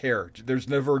 I don't care. There's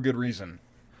never a good reason.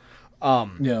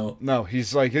 No. No,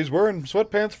 he's wearing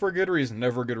sweatpants for a good reason.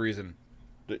 Never a good reason.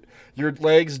 Your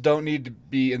legs don't need to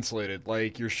be insulated.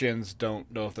 Like, your shins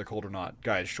don't know if they're cold or not.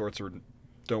 Guys, shorts are...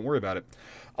 Don't worry about it.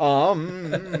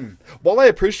 While I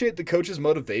appreciate the coach's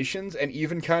motivations and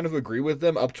even kind of agree with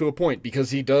them up to a point,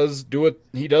 because he does do it.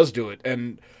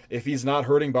 And if he's not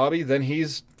hurting Bobby, then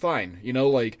he's fine. You know,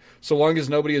 like, so long as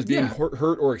nobody is being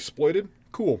hurt or exploited,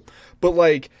 cool. But,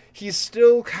 like, he's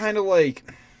still kind of like...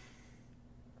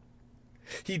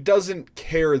 He doesn't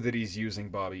care that he's using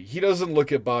Bobby. He doesn't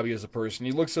look at Bobby as a person.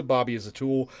 He looks at Bobby as a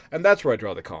tool, and that's where I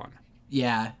draw the con.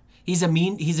 Yeah. He's a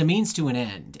means to an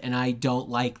end, and I don't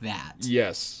like that.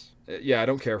 Yes. Yeah, I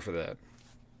don't care for that.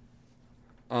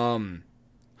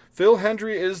 Phil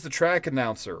Hendry is the track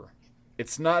announcer.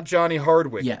 It's not Johnny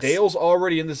Hardwick. Yes. Dale's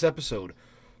already in this episode.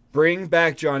 Bring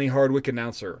back Johnny Hardwick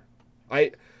announcer.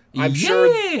 I'm sure.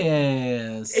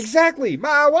 Yes. Exactly.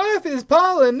 My wife is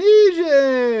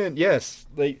Polynesian. Yes.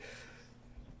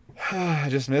 I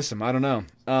just miss him. I don't know.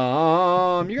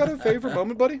 You got a favorite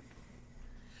moment, buddy?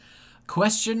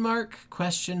 Question mark,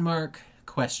 question mark,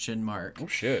 question mark. Oh,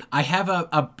 shit. I have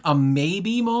a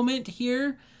maybe moment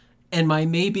here, and my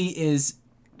maybe is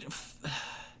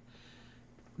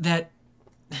that...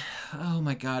 Oh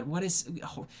my God, what is...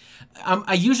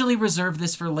 I usually reserve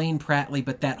this for Lane Prattley,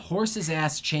 but that horse's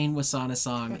ass Chain Wasana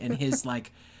song and his,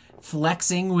 like,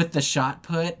 flexing with the shot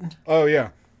put. Oh, yeah.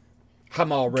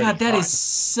 I'm already God, that hot. is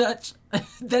such...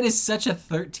 That is such a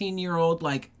 13-year-old,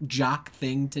 like, jock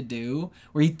thing to do,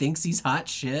 where he thinks he's hot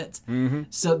shit. Mm-hmm.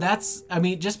 So that's... I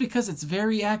mean, just because it's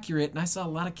very accurate, and I saw a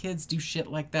lot of kids do shit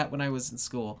like that when I was in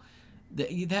school.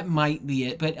 That might be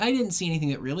it, but I didn't see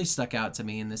anything that really stuck out to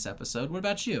me in this episode. What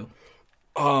about you?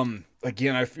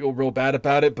 Again, I feel real bad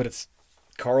about it, but it's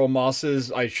Carl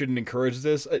Moss's I shouldn't encourage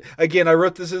this. Again, I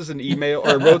wrote this as an email,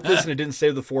 or I wrote this and it didn't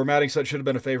save the formatting, so it should have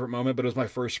been a favorite moment, but it was my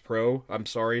first pro. I'm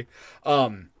sorry.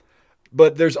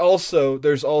 But there's also at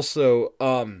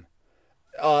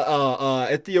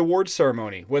the awards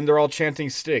ceremony when they're all chanting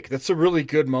stick. That's a really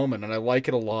good moment, and I like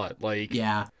it a lot. Like,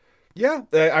 Yeah,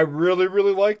 I really,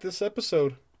 really like this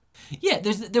episode. Yeah,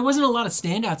 there wasn't a lot of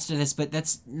standouts to this, but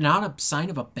that's not a sign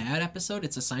of a bad episode.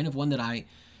 It's a sign of one that I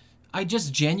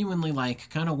just genuinely, like,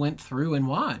 kind of went through and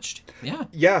watched. Yeah.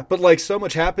 Yeah, but, like, so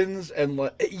much happens, and,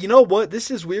 like, you know what?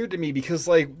 This is weird to me because,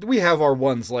 like, we have our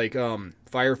ones, like,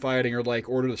 firefighting or, like,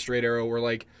 Order the Straight Arrow, where,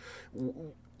 like,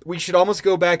 we should almost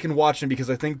go back and watch them because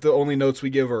I think the only notes we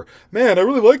give are, man, I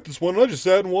really like this one, and I just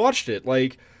sat and watched it.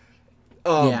 Like,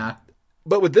 Yeah.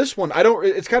 But with this one,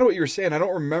 it's kind of what you were saying, I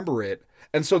don't remember it.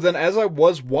 And so then as I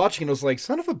was watching, I was like,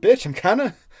 son of a bitch,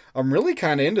 I'm really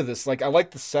kind of into this. Like, I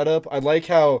like the setup. I like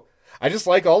how, I just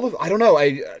like all of, I don't know.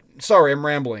 Sorry, I'm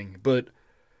rambling, but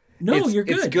No, you're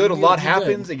good. It's good. A lot You're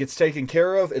happens. good. It gets taken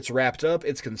care of. It's wrapped up.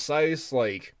 It's concise.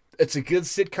 Like, it's a good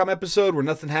sitcom episode where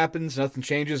nothing happens, nothing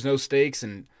changes, no stakes,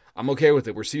 and I'm okay with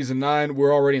it. We're season 9.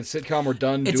 We're already in sitcom. We're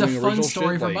done It's a doing fun original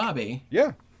story shit. for Like, Bobby.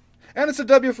 yeah. And it's a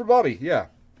W for Bobby. Yeah.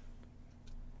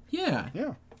 Yeah.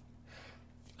 Yeah.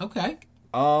 Okay.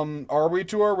 Are we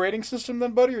to our rating system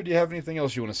then, buddy, or do you have anything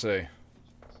else you want to say?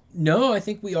 No, I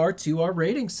think we are to our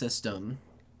rating system.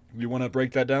 You want to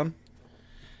break that down?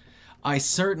 I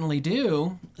certainly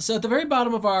do. So at the very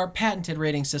bottom of our patented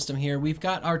rating system here, we've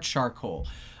got our charcoal.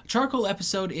 Charcoal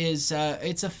episode is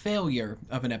it's a failure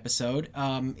of an episode.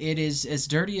 It is as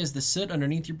dirty as the soot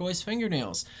underneath your boy's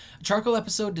fingernails. A charcoal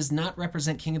episode does not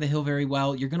represent King of the Hill very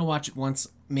well. You're going to watch it once,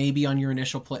 maybe on your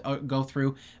initial go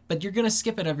through, but you're going to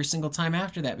skip it every single time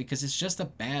after that because it's just a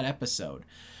bad episode.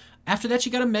 After that,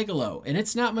 you got a Megalo, and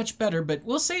it's not much better, but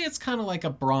we'll say it's kind of like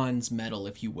a bronze medal,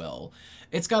 if you will.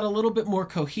 It's got a little bit more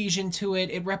cohesion to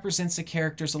it. It represents the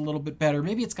characters a little bit better.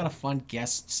 Maybe it's got a fun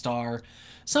guest star,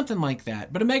 something like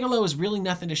that. But a Megalo is really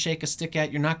nothing to shake a stick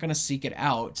at. You're not going to seek it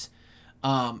out.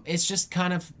 It's just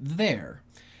kind of there.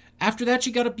 After that,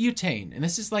 you got a Butane, and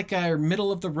this is like our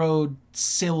middle-of-the-road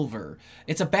silver.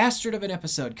 It's a bastard of an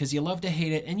episode because you love to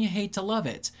hate it and you hate to love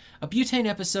it. A Butane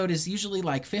episode is usually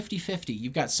like 50-50.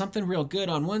 You've got something real good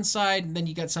on one side, and then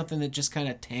you got something that just kind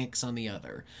of tanks on the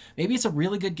other. Maybe it's a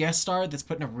really good guest star that's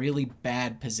put in a really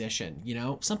bad position, you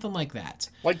know? Something like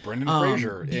that. Like Brendan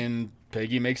Fraser in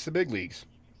Peggy Makes the Big Leagues.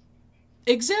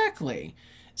 Exactly.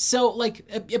 So, like,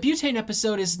 a Butane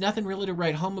episode is nothing really to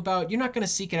write home about. You're not going to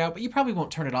seek it out, but you probably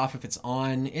won't turn it off if it's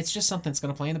on. It's just something that's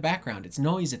going to play in the background. It's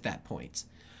noise at that point.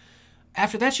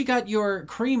 After that, you got your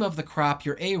cream of the crop,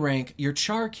 your A rank, your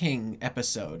Char King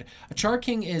episode. A Char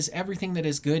King is everything that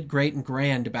is good, great, and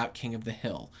grand about King of the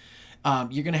Hill.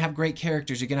 You're going to have great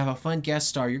characters. You're going to have a fun guest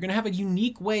star. You're going to have a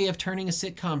unique way of turning a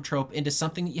sitcom trope into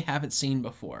something that you haven't seen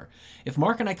before. If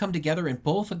Mark and I come together and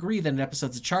both agree that an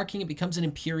episode's a Char King, it becomes an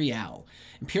Imperial.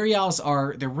 Imperials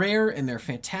they're rare and they're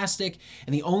fantastic,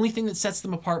 and the only thing that sets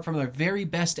them apart from their very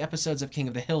best episodes of King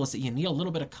of the Hill is that you need a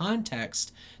little bit of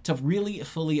context to really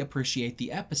fully appreciate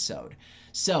the episode.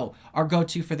 So, our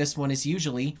go-to for this one is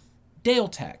usually Dale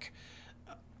Tech.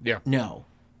 Yeah. No.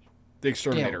 The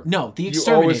Exterminator. No, the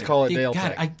Exterminator. You always call it Dale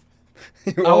Tech.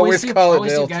 You always call it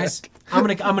Dale guys. Tech. I'm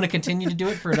gonna continue to do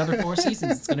it for another 4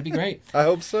 seasons. It's gonna be great. I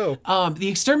hope so. The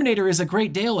Exterminator is a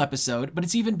great Dale episode, but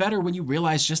it's even better when you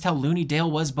realize just how loony Dale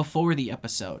was before the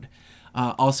episode.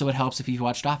 Also, it helps if you've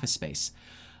watched Office Space.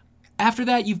 After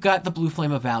that, you've got the Blue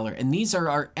Flame of Valor, and these are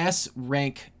our S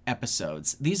rank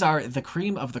episodes. These are the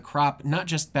cream of the crop, not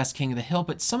just best King of the Hill,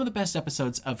 but some of the best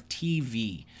episodes of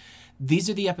TV.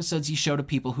 These are the episodes you show to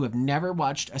people who have never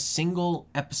watched a single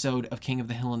episode of King of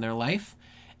the Hill in their life,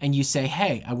 and you say,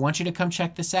 hey, I want you to come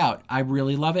check this out. I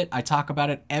really love it. I talk about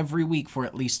it every week for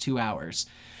at least 2 hours.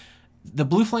 The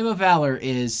Blue Flame of Valor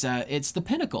is, it's the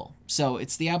pinnacle, so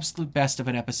it's the absolute best of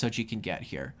an episode you can get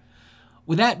here.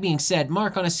 With that being said,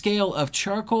 Mark, on a scale of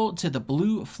charcoal to the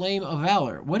Blue Flame of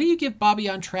Valor, what do you give Bobby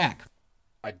on Track?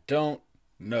 I don't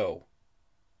know.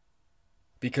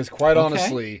 Because quite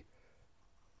honestly...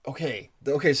 Okay,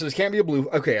 so this can't be a blue...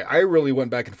 Okay, I really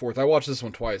went back and forth. I watched this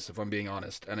one twice, if I'm being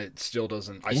honest, and it still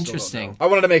doesn't... Interesting. Still don't know. I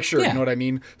wanted to make sure, You know what I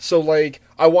mean? So, like,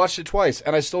 I watched it twice,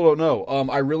 and I still don't know.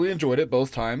 I really enjoyed it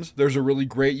both times. There's a really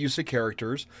great use of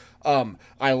characters.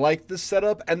 I like the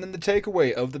setup, and then the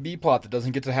takeaway of the B-plot that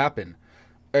doesn't get to happen.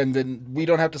 And then we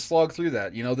don't have to slog through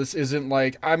that. You know, this isn't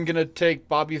like, I'm going to take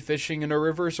Bobby fishing in a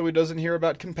river so he doesn't hear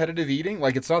about competitive eating.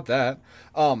 Like, it's not that.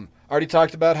 I already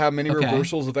talked about how many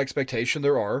reversals of expectation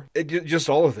there are. Just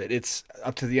all of it. It's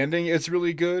up to the ending. It's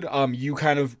really good. You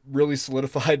kind of really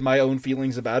solidified my own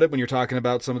feelings about it when you're talking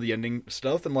about some of the ending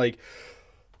stuff. And, like,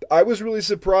 I was really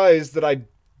surprised that I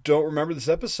don't remember this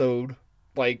episode,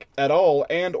 like, at all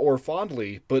and or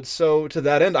fondly. But so to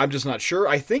that end, I'm just not sure.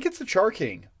 I think it's the Char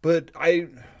King, but I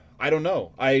don't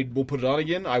know. I will put it on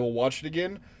again. I will watch it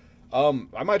again.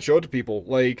 I might show it to people.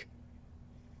 Like,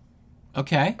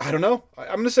 okay. I don't know. I'm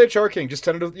going to say Char King. Just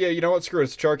tentative. Yeah, you know what? Screw it.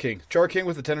 It's Char King. Char King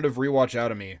with a tentative rewatch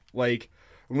out of me. Like,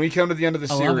 when we come to the end of the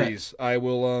series, I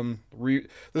will,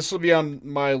 this will be on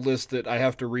my list that I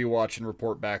have to rewatch and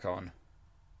report back on.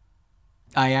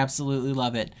 I absolutely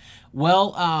love it.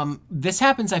 Well, this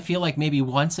happens, I feel like, maybe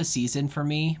once a season for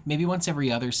me, maybe once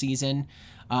every other season,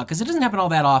 because it doesn't happen all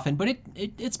that often, but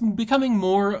it's becoming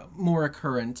more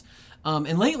occurrent.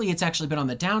 And lately, it's actually been on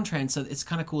the downtrend, so it's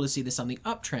kind of cool to see this on the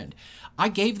uptrend. I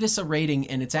gave this a rating,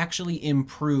 and it's actually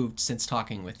improved since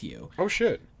talking with you. Oh,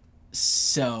 shit.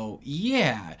 So,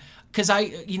 yeah, because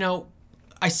I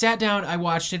sat down, I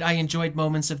watched it, I enjoyed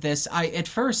moments of this. At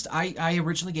first, I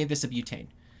originally gave this a Butane.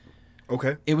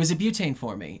 Okay. It was a butane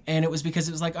for me, and it was because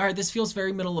it was like, all right, this feels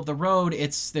very middle of the road.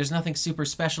 There's nothing super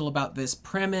special about this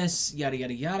premise, yada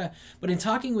yada yada. But in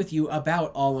talking with you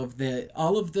about all of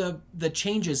the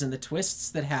changes and the twists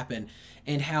that happen,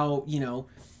 and how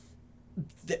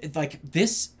like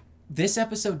this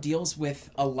episode deals with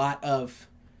a lot of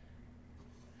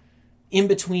in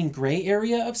between gray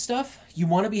area of stuff. You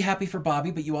want to be happy for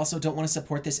Bobby, but you also don't want to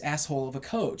support this asshole of a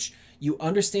coach. You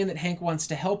understand that Hank wants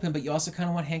to help him, but you also kind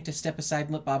of want Hank to step aside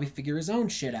and let Bobby figure his own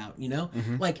shit out,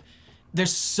 Mm-hmm. Like,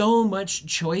 there's so much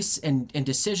choice and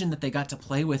decision that they got to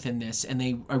play with in this, and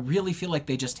I really feel like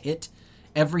they just hit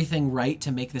everything right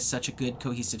to make this such a good,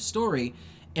 cohesive story.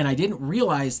 And I didn't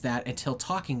realize that until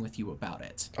talking with you about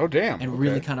it. Oh, damn. And okay.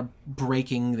 really kind of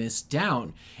breaking this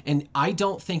down. And I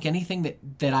don't think anything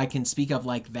that I can speak of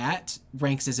like that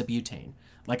ranks as a butane.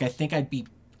 Like, I think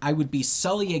I would be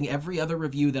sullying every other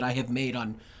review that I have made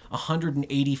on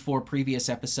 184 previous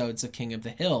episodes of King of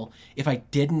the Hill if I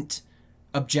didn't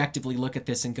objectively look at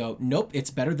this and go, nope, it's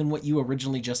better than what you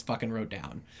originally just fucking wrote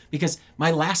down. Because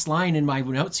my last line in my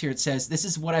notes here, it says, this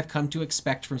is what I've come to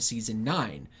expect from season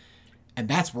 9. And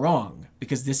that's wrong,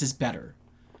 because this is better.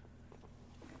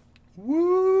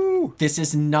 Woo! This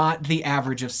is not the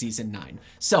average of season 9.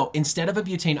 So instead of a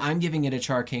butane, I'm giving it a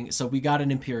Char King, so we got an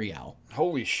Imperial.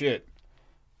 Holy shit.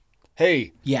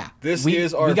 Hey. Yeah. This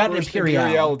is our first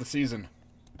Imperial of the season.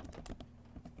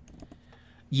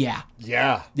 Yeah.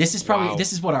 Yeah. This is probably,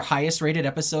 this is what, our highest rated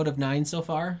episode of 9 so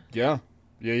far? Yeah.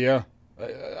 Yeah.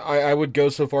 I would go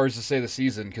so far as to say the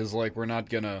season, because, like, we're not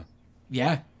gonna...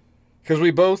 Yeah. Because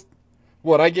we both...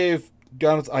 I gave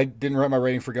Gone with... I didn't write my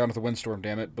rating for Gone with the Windstorm,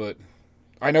 damn it, but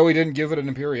I know we didn't give it an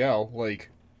Imperial, like...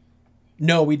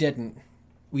 No, we didn't.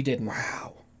 We didn't.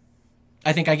 Wow.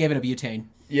 I think I gave it a butane.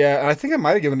 Yeah, I think I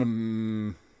might have given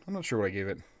him... I'm not sure what I gave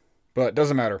it, but it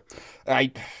doesn't matter.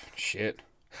 Shit.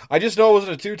 I just know it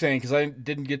wasn't a two-tane because I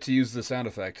didn't get to use the sound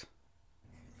effect.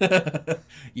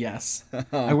 Yes.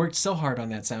 I worked so hard on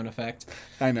that sound effect.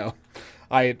 I know.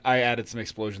 I added some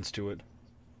explosions to it.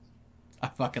 I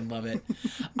fucking love it.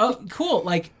 Oh, cool.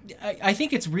 Like, I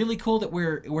think it's really cool that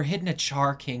we're hitting a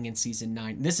Char King in season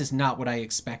 9. This is not what I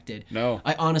expected. No.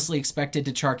 I honestly expected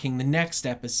to Char King the next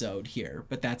episode here,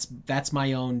 but that's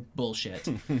my own bullshit.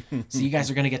 So you guys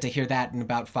are going to get to hear that in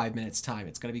about 5 minutes' time.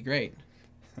 It's going to be great.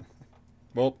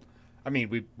 Well, I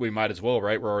mean, we might as well,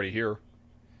 right? We're already here.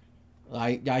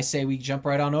 I say we jump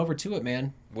right on over to it,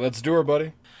 man. Let's do her,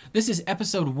 buddy. This is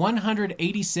episode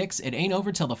 186. It ain't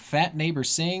over till the fat neighbor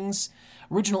sings.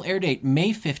 Original air date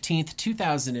May 15th,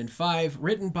 2005.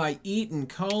 Written by Ethan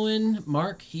Cohen.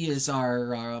 Mark, he is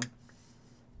our,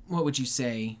 what would you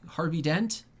say, Harvey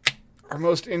Dent? Our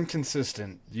most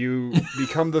inconsistent. You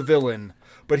become the villain,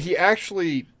 but he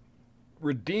actually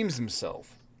redeems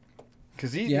himself.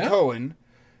 Because Ethan Cohen...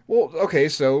 Well, okay,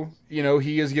 so,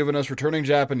 he has given us Returning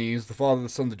Japanese, The Father of the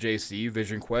Sons of JC,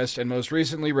 Vision Quest, and most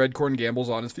recently Red Corn Gambles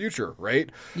on His Future, right?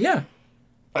 Yeah.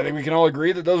 I think we can all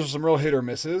agree that those are some real hit or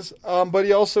misses. But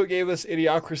he also gave us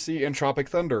Idiocracy and Tropic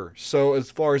Thunder. So as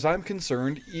far as I'm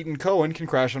concerned, Ethan Cohen can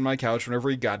crash on my couch whenever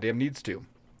he goddamn needs to.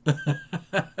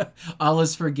 All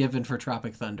is forgiven for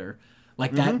Tropic Thunder.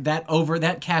 Like,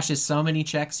 that cashes so many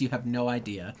checks, you have no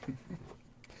idea.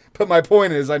 But my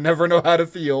point is, I never know how to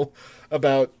feel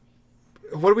about...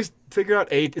 What do we figure out?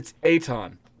 It's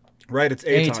Aton. Right? It's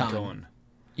Aton Cohen.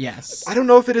 Yes. I don't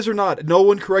know if it is or not. No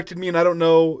one corrected me, and I don't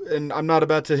know, and I'm not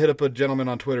about to hit up a gentleman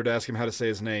on Twitter to ask him how to say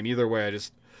his name. Either way,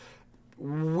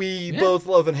 we both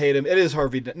love and hate him. It is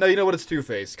Harvey Dent. No, you know what? It's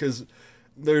Two-Face, because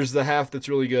there's the half that's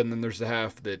really good, and then there's the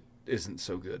half that isn't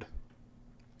so good.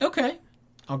 Okay.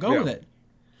 I'll go with it.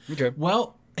 Okay.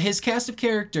 Well, his cast of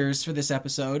characters for this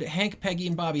episode: Hank, Peggy,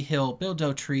 and Bobby Hill, Bill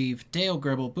Dauterive, Dale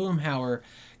Gribble, Boomhauer,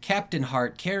 Captain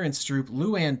Hart, Karen Stroop,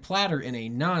 Luann Platter in a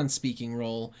non-speaking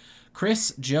role,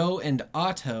 Chris, Joe, and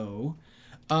Otto.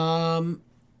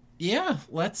 Yeah,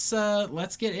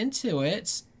 let's get into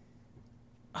it.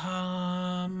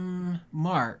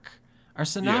 Mark, our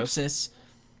synopsis: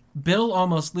 Bill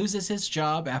almost loses his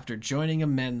job after joining a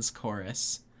men's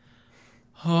chorus.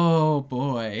 Oh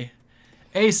boy.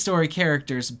 A-story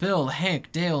characters: Bill,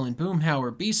 Hank, Dale, and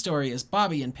Boomhauer. B-story is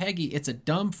Bobby and Peggy. It's a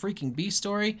dumb freaking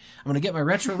B-story. I'm going to get my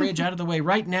retro rage out of the way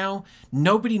right now.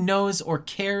 Nobody knows or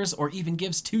cares or even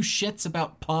gives two shits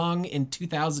about Pong in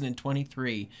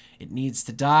 2023. It needs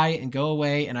to die and go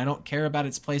away, and I don't care about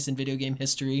its place in video game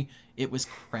history. It was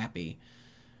crappy.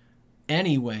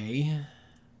 Anyway,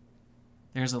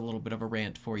 there's a little bit of a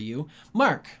rant for you.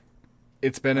 Mark.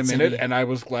 It's been a minute, and I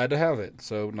was glad to have it,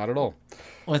 so not at all.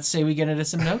 Let's say we get into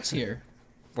some notes here.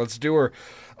 Let's do her.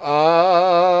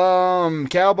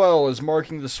 Cowbell is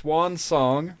marking the swan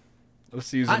song of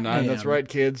season 9. That's right,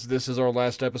 kids. This is our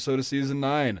last episode of season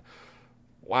 9.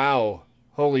 Wow.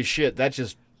 Holy shit. That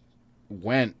just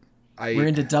went. We're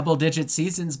into double-digit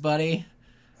seasons, buddy.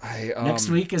 Next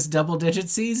week is double-digit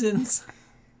seasons.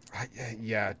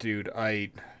 Yeah, dude.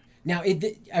 Now,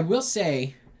 I will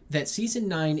say that season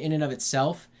 9 in and of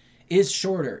itself is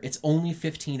shorter. It's only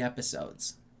 15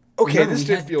 episodes. Okay, remember, this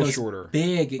did feel shorter.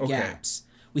 Big gaps.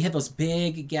 We had those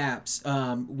big gaps.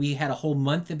 We had a whole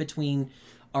month in between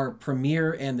our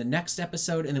premiere and the next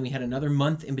episode, and then we had another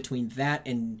month in between that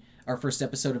and our first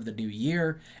episode of the new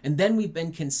year. And then we've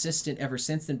been consistent ever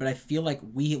since then, but I feel like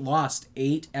we lost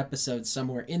 8 episodes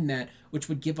somewhere in that, which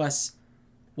would give us,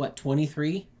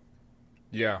 23?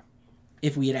 Yeah.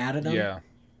 If we had added them? Yeah.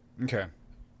 Okay.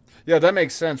 Yeah, that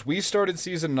makes sense. We started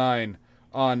season 9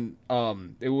 on,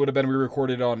 it would have been, we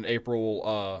recorded on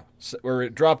April, or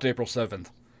it dropped April 7th.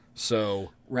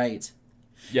 So. Right.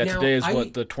 Yeah, now, today is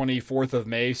the 24th of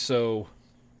May, so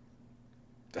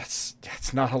that's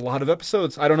not a lot of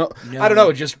episodes. I don't know. No. I don't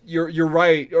know. Just you're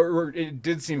right, or it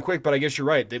did seem quick, but I guess you're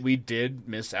right that we did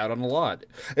miss out on a lot.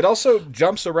 It also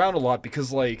jumps around a lot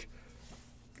because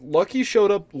Lucky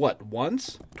showed up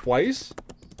once, twice.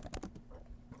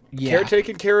 Yeah,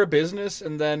 taking care of business,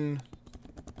 and then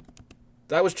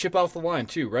that was Chip off the line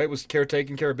too, right? Was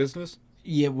taking care of business?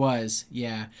 It was,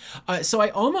 yeah. So I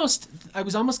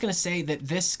was almost going to say that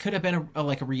this could have been a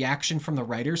reaction from the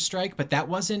writer's strike, but that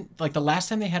wasn't, the last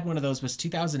time they had one of those was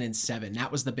 2007.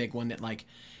 That was the big one that,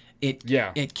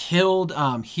 it killed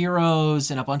Heroes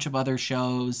and a bunch of other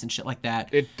shows and shit like that.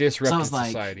 It disrupted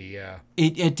society, yeah.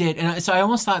 It did. And so I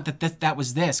almost thought that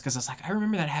was this, because I was like, I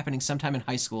remember that happening sometime in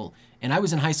high school, and I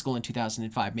was in high school in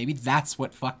 2005. Maybe that's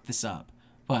what fucked this up.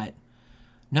 But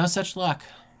no such luck.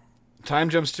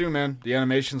 Time jumps too, man. The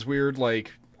animation's weird. I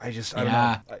don't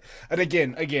know. And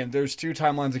again, there's 2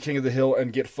 timelines of King of the Hill,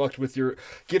 and get fucked with your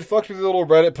little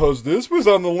Reddit post. This was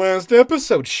on the last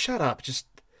episode. Shut up. Just,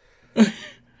 our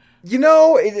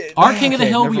King of the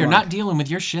Hill. We are not dealing with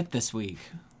your shit this week.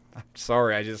 I'm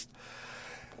sorry. I just.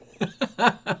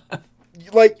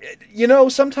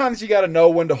 Sometimes you got to know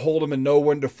when to hold them and know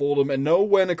when to fold them, and know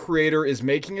when a creator is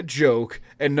making a joke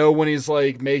and know when he's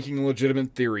making a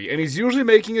legitimate theory. And he's usually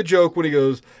making a joke when he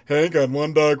goes, Hank, on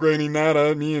one dark rainy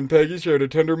night, me and Peggy shared a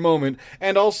tender moment.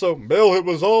 And also, Bill, it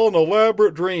was all an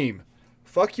elaborate dream.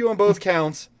 Fuck you on both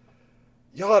counts.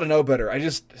 Y'all ought to know better. I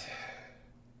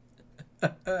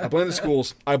blame the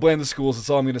schools. That's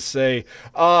all I'm going to say.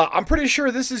 I'm pretty sure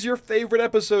this is your favorite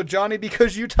episode, Johnny,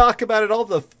 because you talk about it all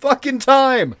the fucking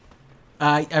time.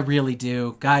 I really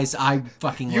do. Guys, I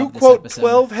fucking love this You episode.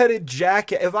 quote 12-headed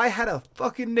jacket. If I had a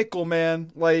fucking nickel,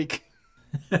 man, You'd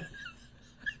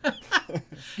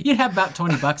have about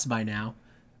 $20 by now.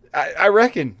 I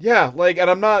reckon. Yeah, and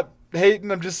I'm not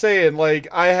hating, I'm just saying,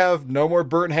 I have no more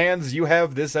burnt hands. You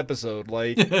have this episode.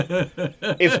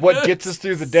 It's what gets us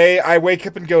through the day. I wake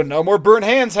up and go, no more burnt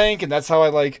hands, Hank. And that's how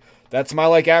that's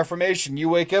my, affirmation. You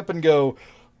wake up and go,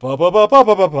 ba ba ba ba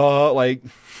ba ba ba.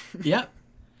 Yep.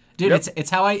 Dude, yep. It's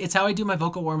how I do my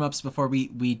vocal warm-ups before we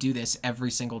do this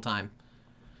every single time.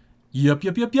 Yep.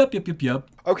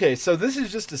 Okay, so this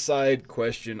is just a side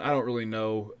question. I don't really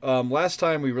know. Last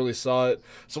time we really saw it.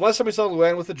 So last time we saw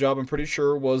Luann with a job, I'm pretty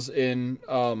sure, was in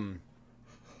My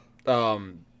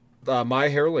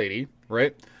Hair Lady,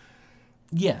 right?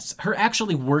 Yes, her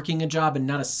actually working a job and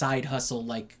not a side hustle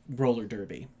like roller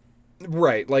derby.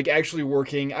 Right, actually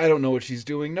working. I don't know what she's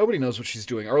doing. Nobody knows what she's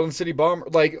doing. Arlen City Bomber,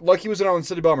 Lucky was in Arlen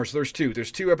City Bomber, so there's 2.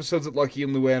 There's 2 episodes that Lucky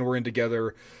and Luann were in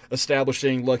together,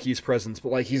 establishing Lucky's presence,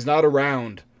 but, he's not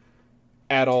around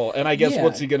at all. And I guess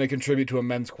what's he going to contribute to a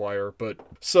men's choir? But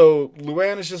so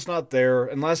Luann is just not there.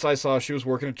 And last I saw, she was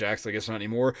working at Jack's. I guess not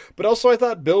anymore. But also I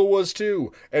thought Bill was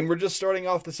too. And we're just starting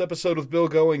off this episode with Bill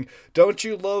going, "Don't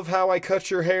you love how I cut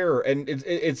your hair?" And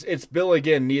it's Bill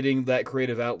again needing that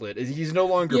creative outlet. He's no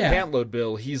longer pant load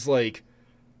Bill. He's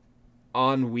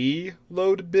ennui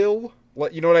load Bill.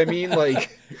 You know what I mean?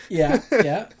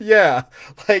 Yeah.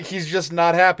 He's just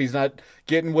not happy. He's not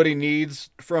getting what he needs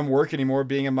from work anymore,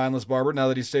 being a mindless barber, now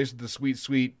that he's tasted the sweet,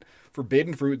 sweet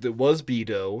forbidden fruit that was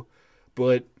Beto.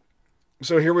 But,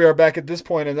 so here we are back at this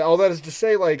point, and all that is to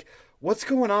say, what's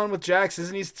going on with Jax?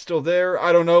 Isn't he still there?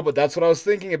 I don't know, but that's what I was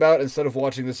thinking about instead of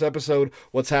watching this episode.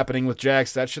 What's happening with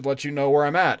Jax? That should let you know where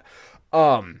I'm at.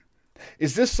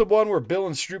 Is this the one where Bill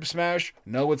and Stroop smash?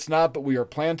 No, it's not, but we are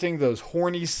planting those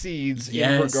horny seeds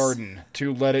in her garden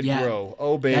to let it grow.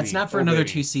 Oh, baby. That's not for another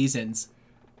 2 seasons.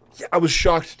 Yeah, I was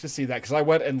shocked to see that because I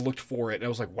went and looked for it, and I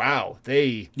was like, wow,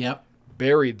 they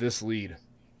buried this lead.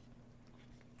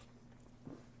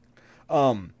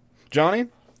 Johnny?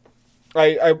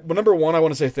 well, number one, I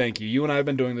want to say thank you. You and I have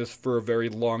been doing this for a very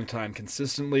long time,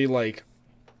 consistently. Like,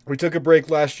 we took a break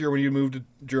last year when you moved to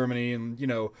Germany, and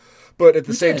but at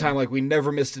the same time, like, we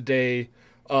never missed a day.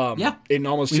 Yeah. In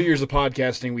almost 2 years of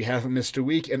podcasting, we haven't missed a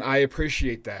week, and I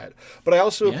appreciate that. But I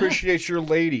also appreciate your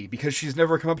lady, because she's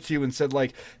never come up to you and said,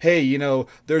 like, hey,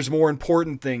 there's more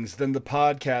important things than the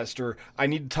podcast, or I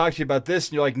need to talk to you about this.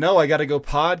 And you're like, no, I got to go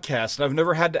podcast. And I've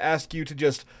never had to ask you to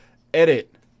just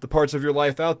edit the parts of your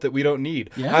life out that we don't need.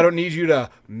 Yeah. I don't need you to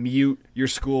mute your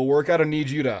schoolwork. I don't need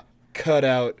you to cut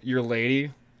out your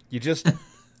lady. You're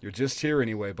just here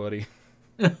anyway, buddy.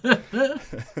 There's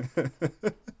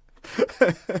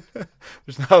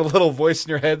not a little voice in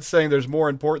your head saying there's more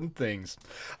important things.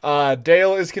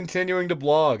 Dale is continuing to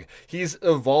blog. He's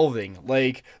evolving.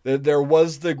 Like, there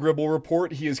was the Gribble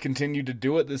Report. He has continued to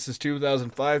do it. This is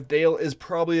 2005. Dale is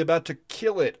probably about to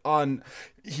kill it on...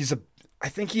 I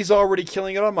think he's already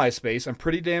killing it on MySpace. I'm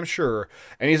pretty damn sure.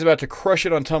 And he's about to crush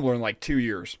it on Tumblr in like 2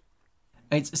 years.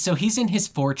 So he's in his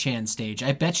 4chan stage.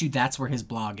 I bet you that's where his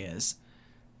blog is.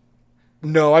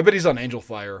 No, I bet he's on Angel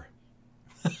Fire.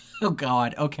 Oh,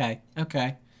 God. Okay.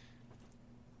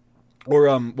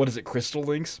 Or, what is it, Crystal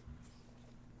Links?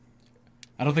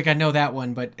 I don't think I know that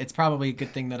one, but it's probably a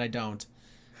good thing that I don't.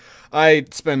 I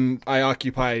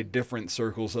occupy different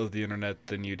circles of the internet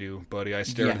than you do, buddy. I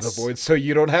stare into the void so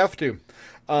you don't have to.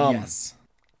 Yes.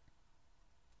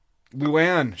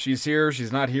 Luann, she's here,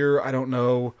 she's not here, I don't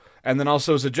know. And then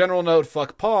also as a general note,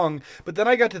 fuck Pong. But then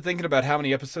I got to thinking about how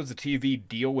many episodes of TV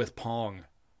deal with Pong.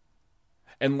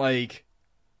 And like...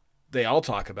 they all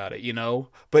talk about it,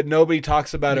 but nobody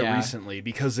talks about it recently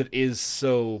because it is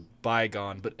so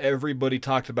bygone. But everybody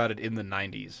talked about it in the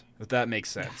 90s, if that makes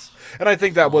sense. And I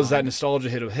think that was that nostalgia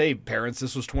hit of, hey, parents,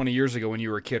 this was 20 years ago when you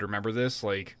were a kid. Remember this?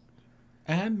 Like,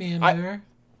 I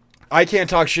can't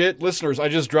talk shit. Listeners, I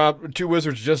just dropped Two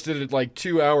Wizards, just did it like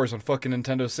 2 hours on fucking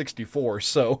Nintendo 64.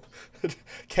 So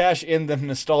cash in them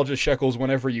nostalgia shekels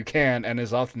whenever you can and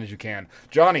as often as you can.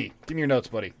 Johnny, give me your notes,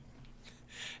 buddy.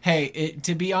 Hey,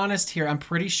 to be honest here, I'm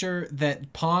pretty sure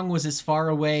that Pong was as far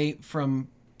away from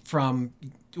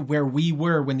where we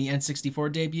were when the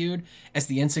N64 debuted as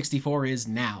the N64 is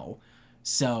now.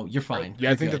 So you're fine. Right.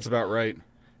 Yeah, I think that's about right.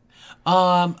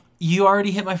 You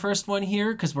already hit my first one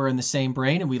here because we're in the same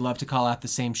brain and we love to call out the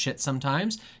same shit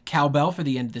sometimes. Cowbell for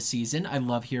the end of the season. I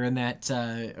love hearing that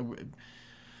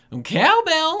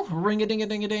cowbell,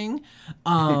 ring-a-ding-a-ding-a-ding.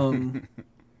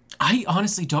 I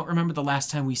honestly don't remember the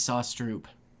last time we saw Stroop.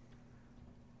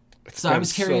 So I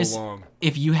was curious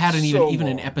if you had even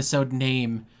an episode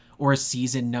name or a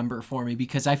season number for me,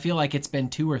 because I feel like it's been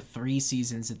 2 or 3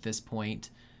 seasons at this point.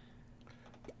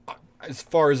 As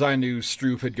far as I knew,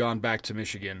 Stroop had gone back to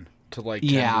Michigan to tend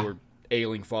to her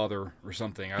ailing father or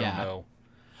something. I don't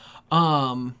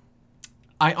know.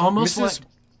 I almost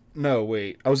No,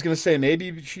 wait. I was going to say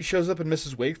maybe she shows up in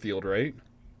Mrs. Wakefield, right?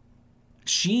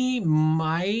 She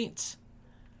might.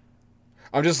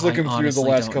 I'm just looking through the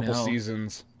last couple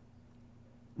seasons.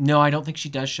 No, I don't think she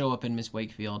does show up in Miss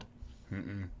Wakefield.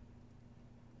 Mm-mm.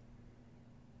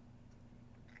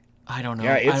 I don't know.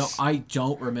 Yeah, I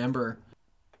don't remember.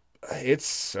 It's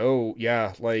so,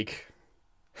 like,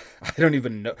 I don't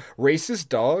even know. Racist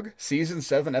Dog, Season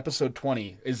 7, Episode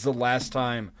 20 is the last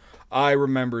time I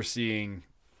remember seeing.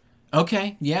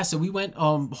 Okay, yeah, so we went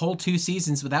whole 2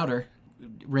 seasons without her.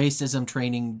 Racism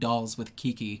training dolls with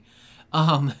Kiki.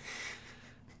 Come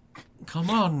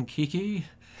on, Kiki.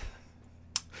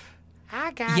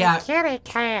 I got a kitty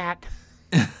cat.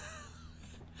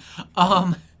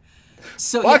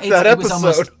 So fuck that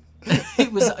episode.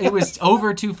 It was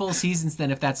over 2 full seasons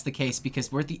then, if that's the case, because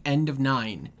we're at the end of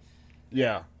 9.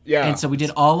 Yeah. And so we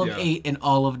did all of 8 and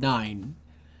all of 9.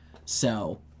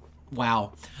 So,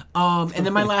 wow. And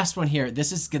then my last one here.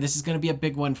 This is going to be a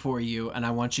big one for you, and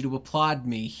I want you to applaud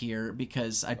me here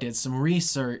because I did some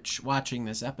research watching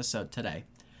this episode today.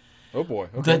 Oh boy.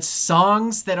 Okay. The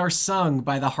songs that are sung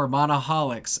by the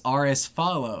Harmonaholics are as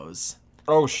follows.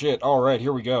 Oh shit. All right,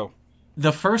 here we go.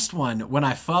 The first one, When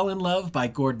I Fall in Love by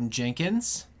Gordon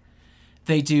Jenkins.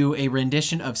 They do a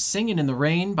rendition of Singin' in the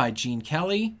Rain by Gene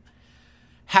Kelly.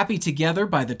 Happy Together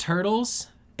by the Turtles.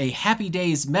 A Happy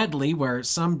Days medley where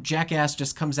some jackass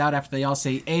just comes out after they all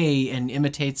say A and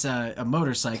imitates a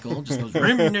motorcycle. Just goes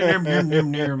rim, nim, nim, nim,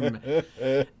 nim.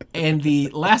 And the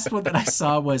last one that I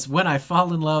saw was When I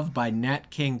Fall in Love by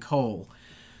Nat King Cole.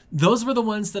 Those were the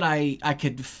ones that I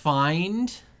could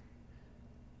find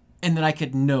and that I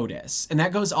could notice. And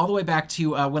that goes all the way back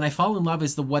to When I Fall in Love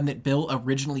is the one that Bill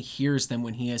originally hears them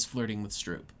when he is flirting with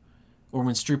Stroop. Or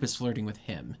when Stroop is flirting with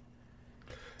him.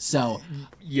 So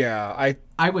yeah,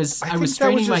 I was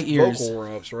straining my ears. Vocal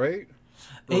warm-ups, right?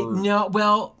 No,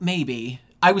 well, maybe.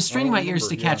 I was straining my ears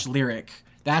to remember, catch lyric.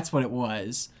 That's what it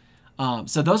was.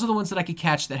 So those are the ones that I could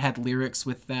catch that had lyrics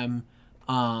with them.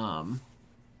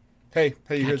 Hey,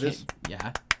 you hear this?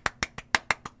 Yeah.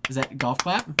 Is that golf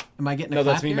clap? Am I getting a No,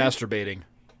 clap that's me here? masturbating.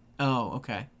 Oh,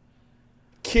 okay.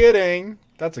 Kidding.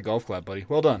 That's a golf clap, buddy.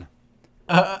 Well done.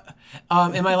 And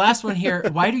my last one here,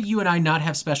 why do you and I not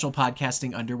have special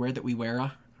podcasting underwear that we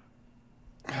wear?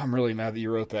 I'm really mad that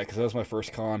you wrote that because that was my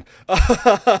first con.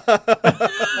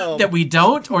 That we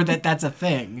don't, or that's a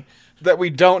thing? That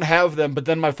we don't have them, but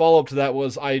then my follow-up to that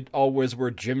was I always wear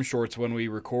gym shorts when we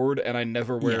record, and I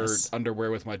never wear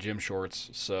underwear with my gym shorts,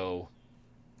 so...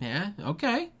 Yeah,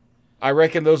 okay. I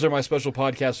reckon those are my special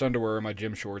podcast underwear and my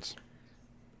gym shorts.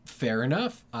 Fair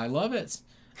enough. I love it.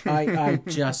 I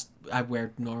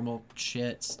wear normal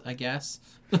shits, I guess.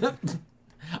 I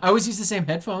always use the same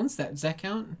headphones. Does that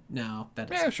count? No, that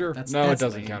doesn't. Yeah, sure. That's it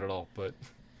doesn't lame. count at all, but...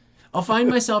 I'll find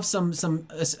myself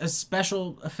a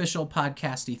special official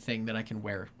podcasty thing that I can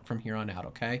wear from here on out,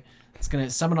 okay? It's going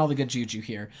to summon all the good juju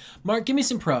here. Mark, give me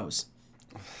some pros.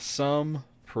 Some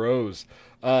pros.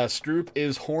 Stroop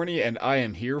is horny and I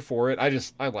am here for it.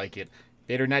 I like it.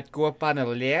 Better not go up on a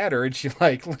ladder, and she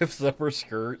lifts up her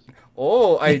skirt.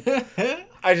 Oh, I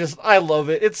love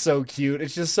it. It's so cute.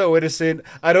 It's just so innocent.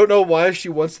 I don't know why she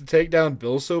wants to take down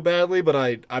Bill so badly, but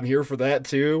I'm here for that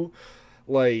too.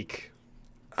 I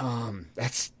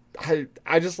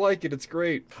just like it. It's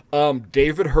great.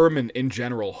 David Herman in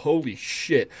general. Holy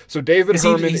shit. So David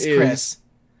Herman he's is Chris.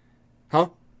 Huh?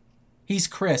 He's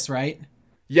Chris, right?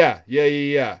 Yeah.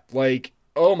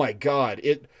 Oh my god.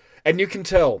 And you can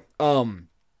tell.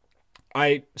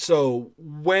 So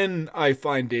when I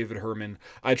find David Herman,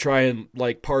 I try and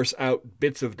parse out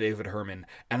bits of David Herman,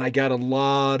 and I got a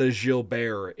lot of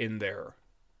Gilbert in there.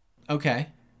 Okay.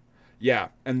 Yeah,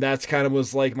 and that's kind of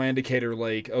was my indicator,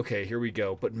 okay, here we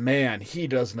go. But man, he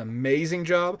does an amazing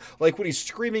job. When he's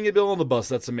screaming at Bill on the bus,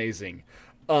 that's amazing.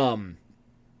 What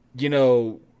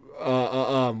do?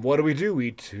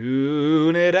 We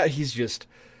tune it out.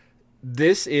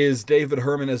 This is David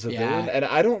Herman as a villain, and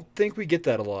I don't think we get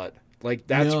that a lot.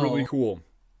 That's really cool.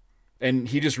 And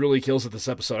he just really kills it this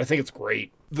episode. I think it's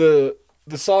great. The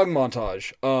song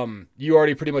montage, you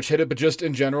already pretty much hit it, but just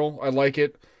in general, I like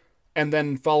it. And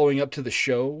then following up to the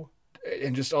show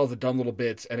and just all the dumb little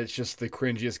bits, and it's just the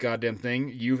cringiest goddamn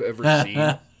thing you've ever seen.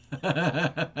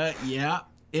 Yeah,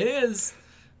 it is.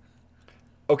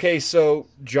 Okay, so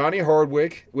Johnny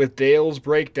Hardwick with Dale's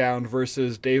breakdown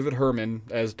versus David Herman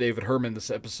as David Herman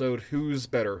this episode. Who's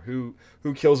better? Who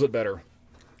kills it better?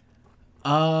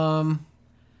 Why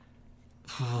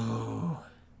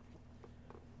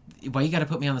you got to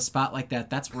put me on the spot like that?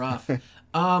 That's rough.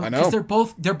 I know.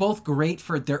 Because they're both great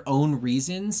for their own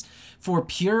reasons. For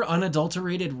pure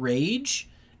unadulterated rage,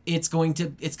 it's going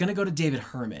to go to David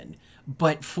Herman.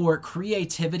 But for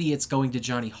creativity, it's going to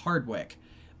Johnny Hardwick,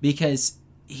 because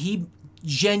he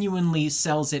genuinely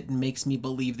sells it and makes me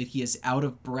believe that he is out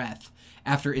of breath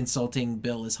after insulting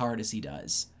Bill as hard as he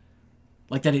does.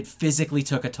 That it physically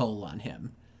took a toll on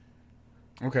him.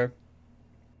 Okay.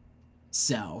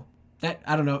 So,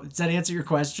 I don't know. Does that answer your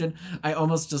question? I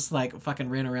almost just fucking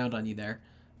ran around on you there.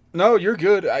 No, you're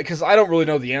good, because I don't really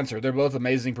know the answer. They're both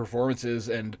amazing performances,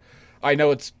 and I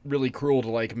know it's really cruel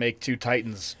to make two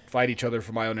titans fight each other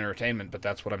for my own entertainment, but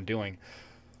that's what I'm doing.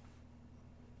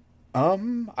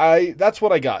 That's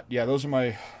what I got. Yeah, those are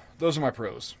my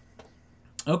pros.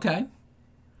 Okay.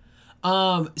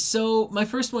 So my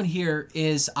first one here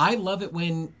is I love it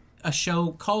when a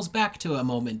show calls back to a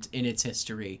moment in its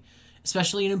history,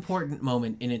 especially an important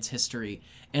moment in its history.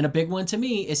 And a big one to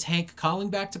me is Hank calling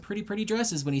back to Pretty Pretty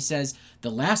Dresses when he says, "The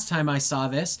last time I saw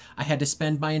this, I had to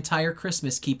spend my entire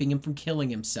Christmas keeping him from killing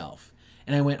himself."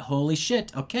 And I went, holy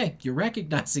shit, okay, you're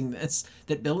recognizing this,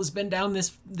 that Bill has been down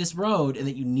this road and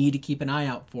that you need to keep an eye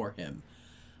out for him.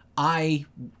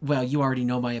 You already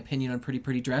know my opinion on Pretty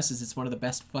Pretty Dresses. It's one of the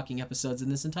best fucking episodes in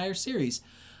this entire series.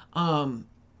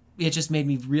 It just made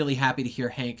me really happy to hear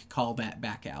Hank call that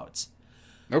back out.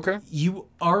 Okay. You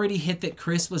already hit that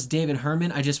Chris was David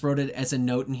Herman. I just wrote it as a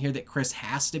note in here that Chris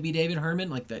has to be David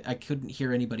Herman. I couldn't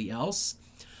hear anybody else.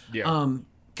 Yeah.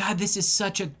 God, this is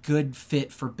such a good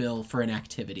fit for Bill for an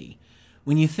activity.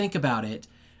 When you think about it,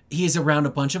 he is around a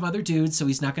bunch of other dudes, so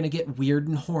he's not going to get weird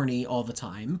and horny all the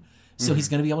time. So he's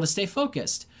going to be able to stay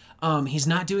focused. He's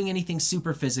not doing anything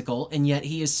super physical, and yet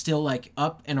he is still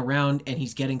up and around, and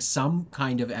he's getting some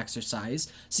kind of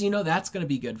exercise. So that's going to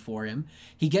be good for him.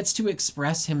 He gets to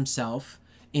express himself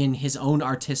in his own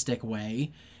artistic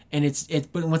way. And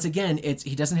but once again,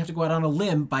 he doesn't have to go out on a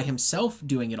limb by himself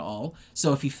doing it all.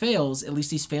 So if he fails, at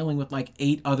least he's failing with like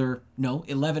 11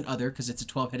 other, because it's a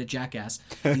 12-headed jackass,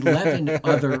 11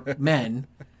 other men.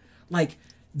 Like,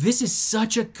 this is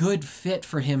such a good fit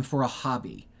for him for a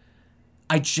hobby.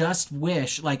 I just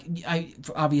wish, like,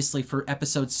 obviously for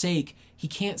episode's sake, he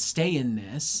can't stay in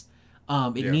this.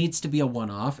 It needs to be a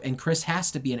one-off, and Chris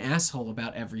has to be an asshole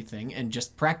about everything and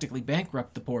just practically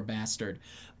bankrupt the poor bastard.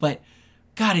 But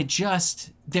God, it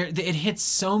hits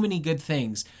so many good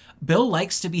things. Bill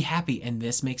likes to be happy, and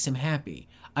this makes him happy.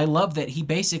 I love that he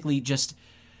basically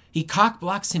he cock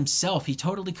blocks himself. He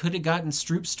totally could have gotten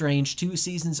Stroop Strange 2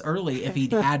 seasons early if he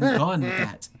hadn't gone with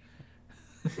that.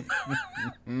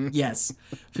 Yes,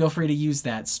 feel free to use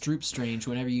that, Stroop Strange,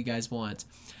 whenever you guys want.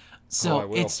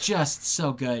 So it's just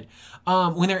so good.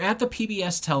 When they're at the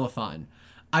PBS telethon,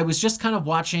 I was just kind of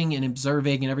watching and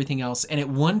observing and everything else, and at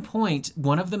one point,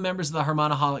 one of the members of the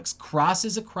Harmonaholics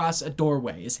crosses across a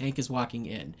doorway as Hank is walking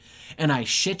in. And I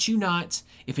shit you not,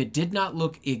 if it did not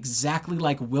look exactly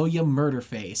like William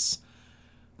Murderface,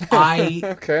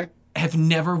 I have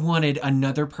never wanted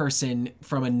another person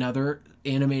from another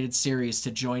animated series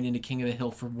to join into King of the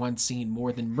Hill for one scene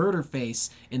more than Murderface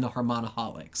in the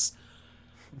Harmonaholics.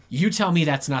 You tell me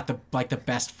that's not the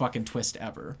best fucking twist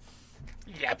ever.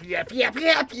 Yep. Yeah.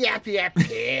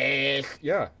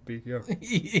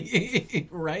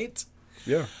 Right?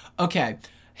 Yeah. Okay.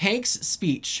 Hank's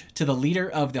speech to the leader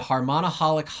of the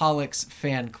Harmonaholics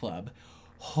fan club.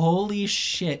 Holy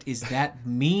shit, is that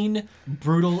mean,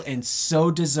 brutal, and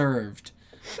so deserved.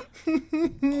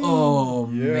 Oh,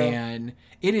 man.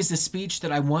 It is a speech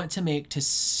that I want to make to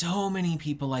so many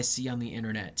people I see on the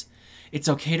internet. It's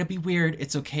okay to be weird.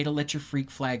 It's okay to let your freak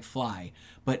flag fly.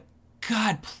 But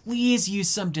God, please use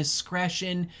some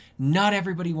discretion. Not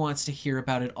everybody wants to hear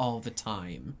about it all the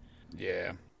time.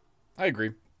 Yeah, I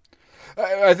agree.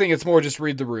 I think it's more just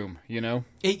read the room, you know?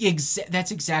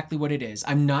 That's exactly what it is.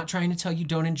 I'm not trying to tell you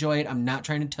don't enjoy it. I'm not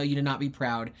trying to tell you to not be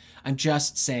proud. I'm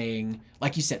just saying,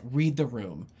 like you said, read the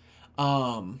room.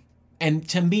 And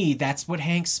to me, that's what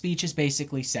Hank's speech is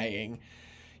basically saying.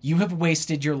 You have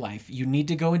wasted your life. You need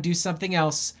to go and do something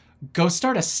else. Go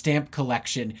start a stamp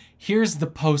collection. Here's the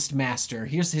postmaster.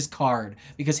 Here's his card.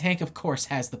 Because Hank, of course,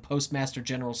 has the postmaster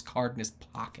general's card in his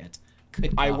pocket.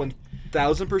 Good God. I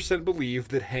 1000% believe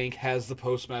that Hank has the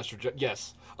postmaster.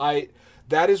 Yes.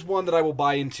 That is one that I will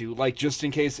buy into. Like, just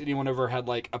in case anyone ever had,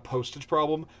 like, a postage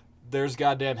problem, there's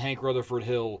goddamn Hank Rutherford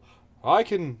Hill. I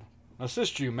can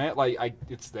assist you, man. Like,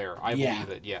 it's there. I believe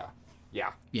it. Yeah.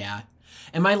 Yeah.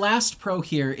 And my last pro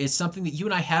here is something that you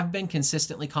and I have been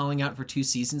consistently calling out for 2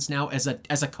 seasons now as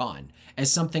a con,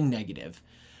 as something negative.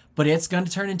 But it's going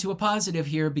to turn into a positive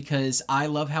here because I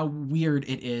love how weird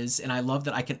it is, and I love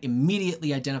that I can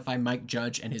immediately identify Mike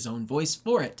Judge and his own voice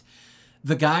for it.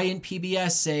 The guy in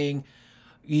PBS saying,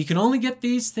 "You can only get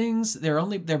these things,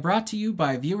 they're brought to you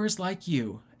by viewers like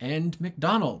you, and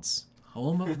McDonald's,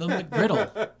 home of the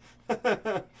McGriddle."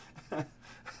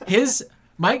 His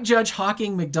Mike Judge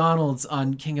hawking McDonald's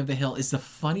on King of the Hill is the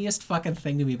funniest fucking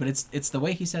thing to me, but it's the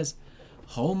way he says,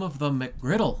 "home of the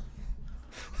McGriddle."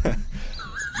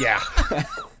 Yeah.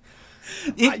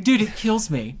 Dude, it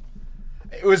kills me.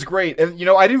 It was great. And, you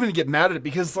know, I didn't even get mad at it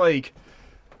because, like,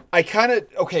 I kind of...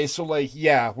 Okay, so, like,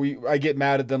 yeah, I get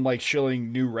mad at them, like,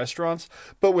 shilling new restaurants.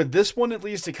 But with this one, at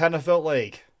least, it kind of felt,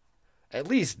 like, at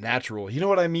least natural. You know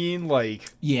what I mean?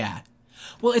 Like... Yeah.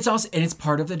 Well, it's also... And it's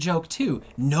part of the joke, too.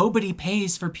 Nobody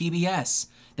pays for PBS.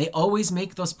 They always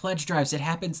make those pledge drives. It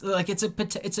happens... Like, it's a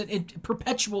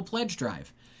perpetual pledge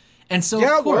drive. And so,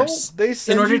 of course, they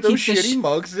send you those shitty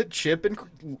mugs that chip and,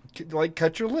 like,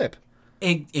 cut your lip.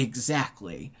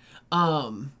 Exactly.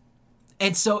 And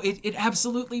so it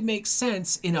absolutely makes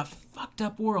sense in a fucked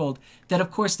up world that,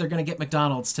 of course, they're going to get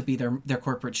McDonald's to be their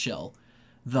corporate shill.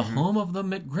 The home of the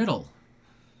McGriddle.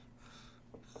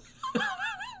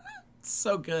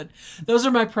 So good. Those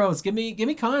are my pros. Give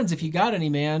me cons if you got any,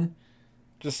 man.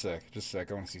 Just a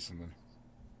sec. I want to see something.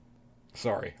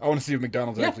 Sorry. I want to see if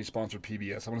McDonald's actually sponsored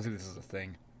PBS. I want to see if this is a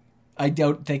thing. I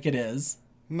don't think it is.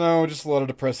 No, just a lot of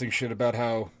depressing shit about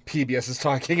how PBS is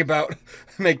talking about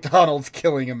McDonald's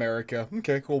killing America.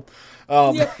 Okay, cool.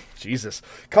 Jesus.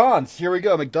 Cons. Here we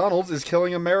go. McDonald's is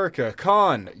killing America.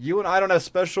 Con. You and I don't have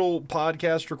special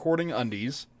podcast recording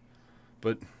undies.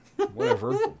 But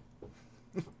whatever.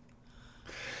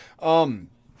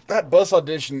 That bus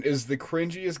audition is the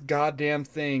cringiest goddamn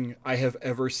thing I have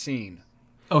ever seen.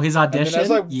 Oh, his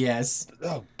audition? Yes.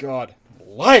 Oh, God.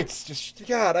 Lights! Just,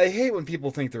 God, I hate when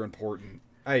people think they're important.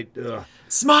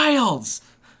 Smiles!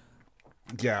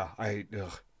 Yeah,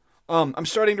 I'm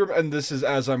starting to, and this is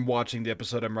as I'm watching the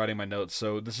episode, I'm writing my notes,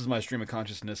 so this is my stream of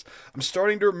consciousness. I'm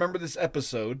starting to remember this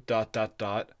episode, ...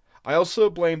 I also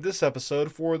blamed this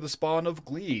episode for the spawn of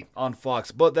Glee on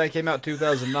Fox, but that came out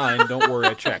 2009, don't worry,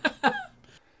 I checked.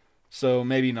 So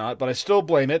maybe not, but I still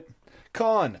blame it.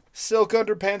 Con, silk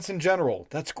underpants in general,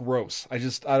 that's gross. I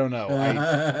don't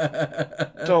know.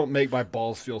 Don't make my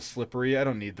balls feel slippery, I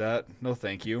don't need that. No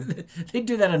thank you. They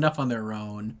do that enough on their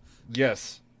own.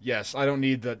 Yes, I don't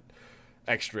need that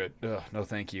extra. No,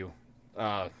 thank you.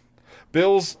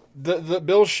 Bill's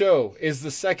show is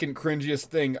the second cringiest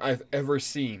thing I've ever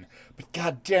seen. But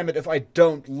god damn it, if I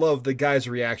don't love the guy's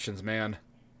reactions, man.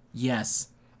 Yes.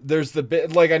 There's the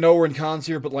bit, like, I know we're in cons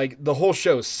here, but like the whole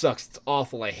show sucks. It's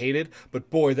awful. I hate it. But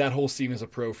boy, that whole scene is a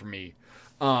pro for me.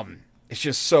 It's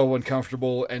just so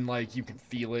uncomfortable, and like you can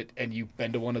feel it, and you've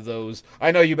been to one of those.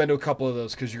 I know you've been to a couple of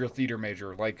those because you're a theater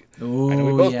major. Like, ooh, I know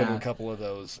we both been to a couple of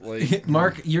those. Like,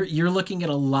 Mark, you're looking at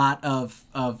a lot of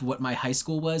what my high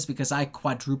school was, because I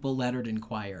quadruple lettered in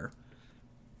choir.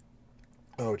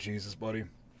 Oh Jesus, buddy.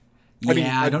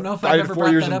 I don't know if I've ever 4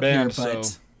 brought years that in up band, here, but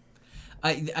so.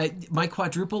 I my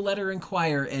quadruple letter in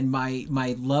choir and my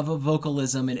love of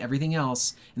vocalism and everything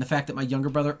else, and the fact that my younger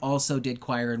brother also did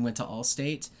choir and went to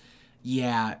Allstate.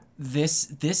 Yeah,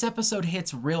 this episode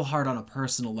hits real hard on a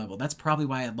personal level. That's probably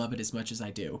why I love it as much as I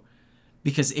do,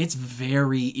 because it's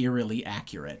very eerily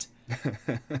accurate.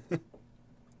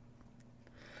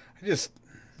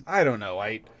 I don't know.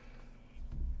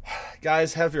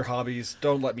 Guys, have your hobbies.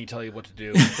 Don't let me tell you what to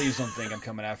do. Please don't think I'm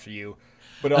coming after you.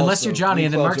 But unless also, you're Johnny, Glee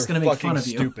and then clubs Mark's are going to make fun fucking of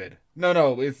you. Stupid.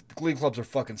 No. If Glee clubs are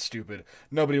fucking stupid,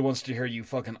 nobody wants to hear you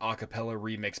fucking acapella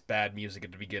remix bad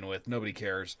music to begin with. Nobody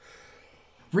cares.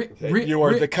 You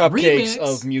are the cupcakes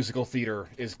of musical theater.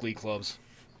 Is Glee clubs?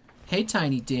 Hey,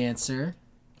 Tiny Dancer.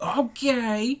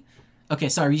 Okay,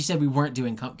 sorry, you said we weren't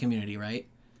doing Community, right?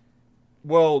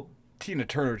 Well, Tina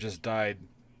Turner just died.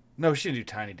 No, she didn't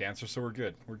do Tiny Dancer, so we're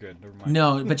good. Never mind.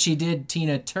 No, but she did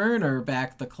Tina Turner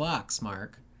Back the Clocks,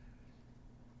 Mark.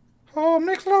 Hold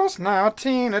me close now,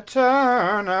 Tina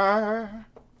Turner.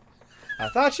 I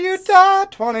thought you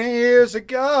died 20 years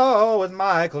ago with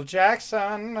Michael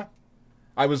Jackson.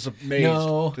 I was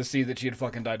amazed to see that she had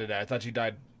fucking died today. I thought she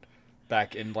died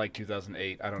back in like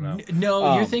 2008. I don't know.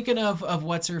 No, you're thinking of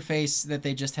what's her face that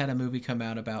they just had a movie come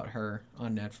out about her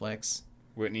on Netflix.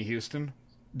 Whitney Houston?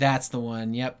 That's the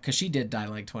one. Yep, because she did die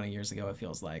like 20 years ago, it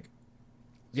feels like.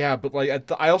 Yeah, but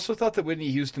like I also thought that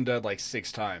Whitney Houston died like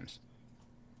 6 times.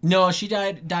 No, she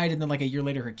died, and then like a year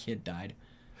later her kid died.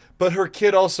 But her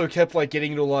kid also kept like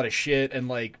getting into a lot of shit, and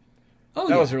like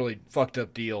that was a really fucked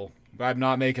up deal. I'm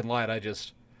not making light. I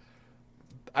guess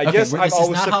I'm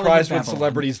always surprised when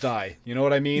celebrities die. You know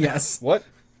what I mean? Yes. What?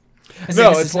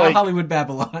 It's like Hollywood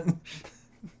Babylon.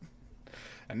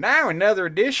 And now another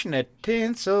edition of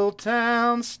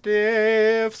Tinseltown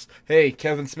Stiffs. Hey,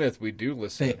 Kevin Smith, we do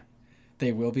listen.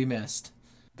 They will be missed.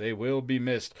 They will be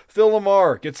missed. Phil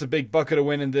Lamar gets a big bucket of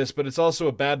win in this, but it's also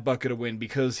a bad bucket of win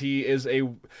because he's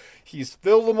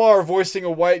Phil Lamar voicing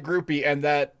a white groupie, and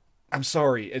that, I'm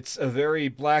sorry, it's a very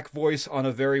black voice on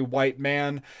a very white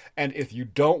man, and if you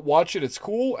don't watch it, it's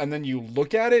cool, and then you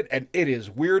look at it, and it is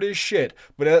weird as shit.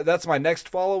 But that's my next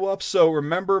follow-up. So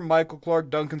remember Michael Clark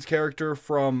Duncan's character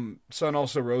from Sun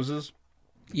Also Roses?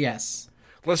 Yes.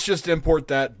 Let's just import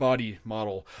that body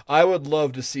model. I would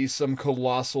love to see some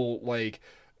colossal, like,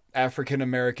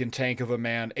 African-American tank of a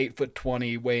man,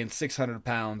 8'20", weighing 600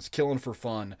 pounds, killing for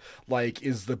fun, like,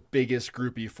 is the biggest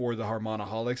groupie for the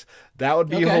Harmonaholics. That would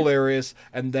be hilarious,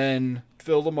 and then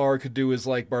Phil Lamar could do his,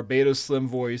 like, Barbados Slim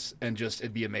voice, and just,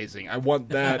 it'd be amazing. I want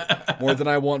that more than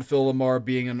I want Phil Lamar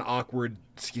being an awkward,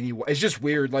 skinny, it's just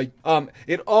weird, like,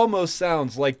 it almost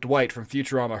sounds like Dwight from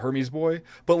Futurama, Hermes Boy,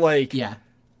 but, like, yeah.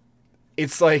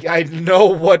 It's like, I know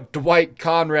what Dwight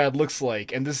Conrad looks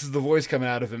like, and this is the voice coming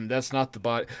out of him. That's not the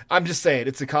body. I'm just saying,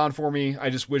 it's a con for me. I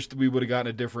just wish that we would have gotten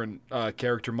a different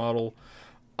character model.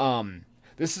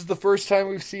 This is the first time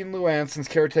we've seen Luann since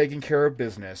taking care of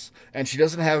business, and she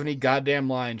doesn't have any goddamn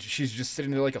lines. She's just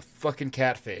sitting there like a fucking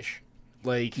catfish.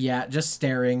 Like, yeah, just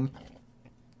staring.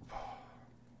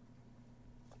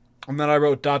 And then I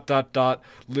wrote ...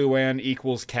 Luann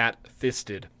equals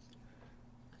cat-fisted.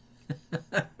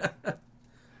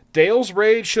 Dale's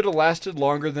rage should have lasted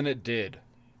longer than it did.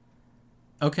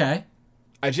 Okay.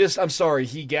 I'm sorry,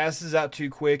 he gasses out too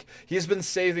quick. He's been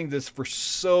saving this for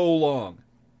so long.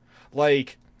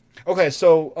 Like, okay,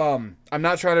 so, I'm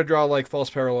not trying to draw, like, false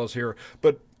parallels here,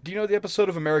 but do you know the episode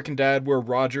of American Dad where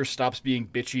Roger stops being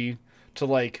bitchy to,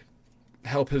 like,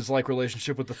 help his like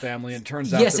relationship with the family, and it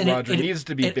turns out Yes, that and Roger needs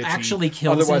to be it bitchy. actually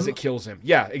kills otherwise him. it kills him.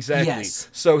 Yeah, exactly. Yes.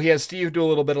 So he has Steve do a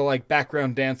little bit of like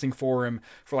background dancing for him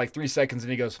for like 3 seconds,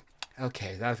 and he goes,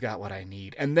 okay, I've got what I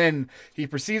need. And then he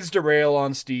proceeds to rail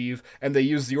on Steve, and they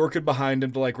use the orchid behind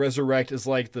him to like resurrect as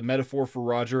like the metaphor for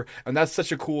Roger, and that's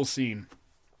such a cool scene.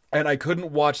 And I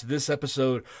couldn't watch this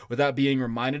episode without being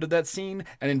reminded of that scene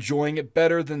and enjoying it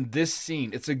better than this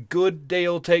scene. It's a good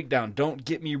Dale takedown, don't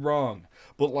get me wrong.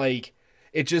 But like,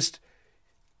 it just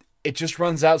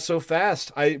runs out so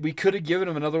fast. We could have given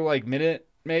him another like minute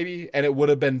maybe, and it would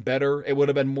have been better. It would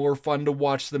have been more fun to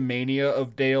watch the mania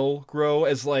of Dale grow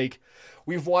as like,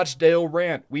 we've watched Dale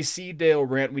rant. We see Dale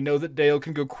rant. We know that Dale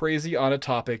can go crazy on a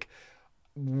topic.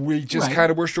 We just kind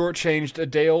of were shortchanged a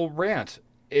Dale rant.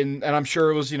 And I'm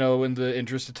sure it was, in the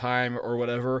interest of time or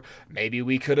whatever. Maybe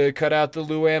we could have cut out the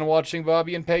Luann watching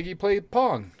Bobby and Peggy play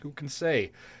Pong. Who can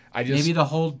say? Maybe the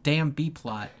whole damn B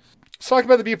plot. Let's talk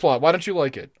about the B plot. Why don't you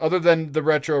like it? Other than the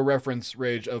retro reference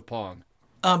rage of Pong.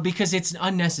 Because it's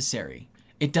unnecessary.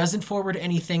 It doesn't forward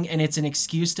anything, and it's an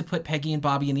excuse to put Peggy and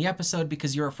Bobby in the episode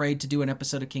because you're afraid to do an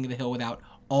episode of King of the Hill without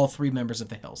all 3 members of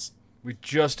the Hills. We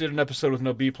just did an episode with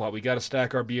no B plot. We got to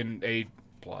stack our B and A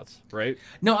plots, right?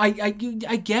 No, I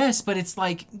guess, but it's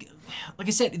like I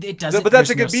said, it doesn't. But that's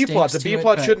a good no B plot. The B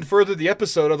plot but shouldn't further the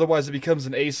episode, otherwise it becomes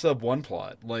an A sub 1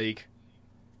 plot. Like,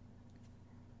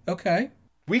 okay,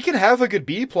 we can have a good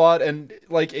B plot and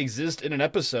like exist in an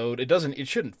episode. It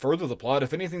shouldn't further the plot.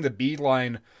 If anything, the B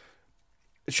line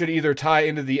should either tie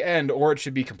into the end or it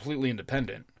should be completely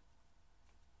independent.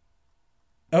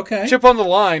 Okay. Chip on the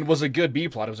Line was a good B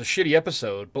plot. It was a shitty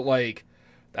episode, but like,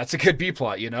 that's a good B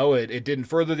plot, It didn't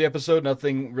further the episode.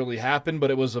 Nothing really happened, but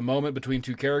it was a moment between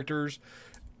 2 characters,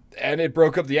 and it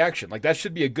broke up the action. Like, that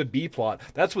should be a good B plot.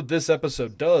 That's what this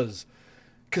episode does.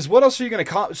 Because what else are you going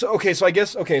to... So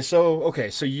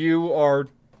you are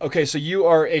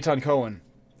Eitan Cohen.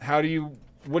 What do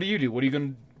you do? What are you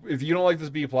going to... If you don't like this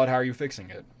B plot, how are you fixing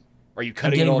it? Are you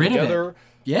cutting it all together?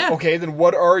 Yeah. Okay, then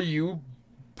what are you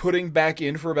putting back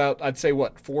in for about, I'd say,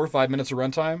 4 or 5 minutes of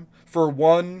runtime? For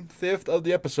 1/5 of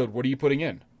the episode, what are you putting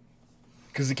in?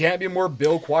 Because it can't be more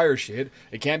Bill choir shit.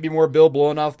 It can't be more Bill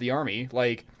blowing off the army.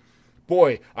 Like,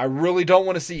 boy, I really don't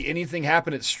want to see anything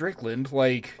happen at Strickland.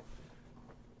 Like,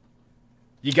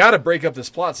 you got to break up this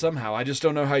plot somehow. I just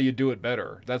don't know how you do it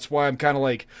better. That's why I'm kind of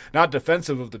like, not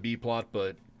defensive of the B plot,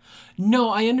 but... No,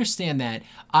 I understand that.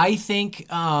 I think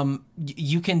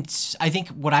you can... I think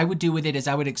what I would do with it is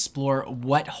I would explore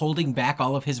what holding back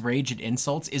all of his rage and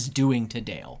insults is doing to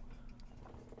Dale.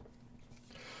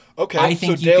 Okay, I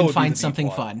think so you Dale can find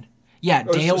something fun. Yeah,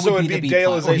 Dale would be the B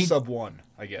Dale plot. is a sub 1,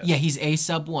 I guess. Yeah, he's a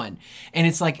sub 1. And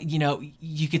it's like,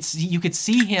 you could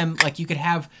see him, like you could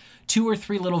have 2 or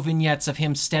 3 little vignettes of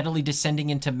him steadily descending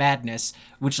into madness,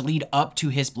 which lead up to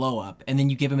his blow up. And then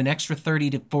you give him an extra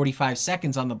 30 to 45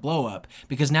 seconds on the blow up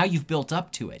because now you've built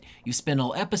up to it. You spend a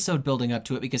whole episode building up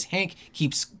to it because Hank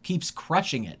keeps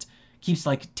crushing it. Keeps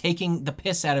like taking the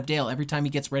piss out of Dale every time he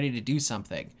gets ready to do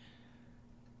something.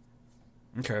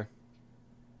 Okay.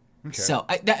 So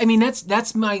I mean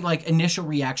that's my like initial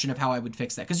reaction of how I would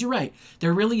fix that, because you're right,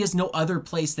 there really is no other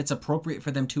place that's appropriate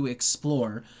for them to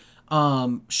explore,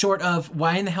 short of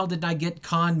why in the hell did I get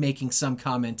Khan making some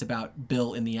comment about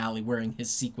Bill in the alley wearing his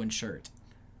sequin shirt?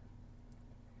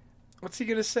 What's he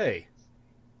gonna say?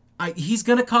 He's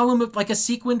gonna call him like a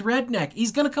sequined redneck.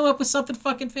 He's gonna come up with something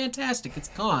fucking fantastic. It's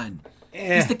Khan.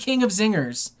 He's the king of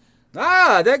zingers.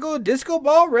 There go disco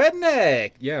ball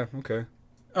redneck. Yeah, okay.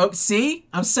 Oh, see?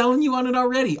 I'm selling you on it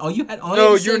already.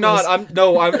 No, you're not. I'm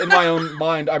in my own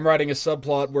mind. I'm writing a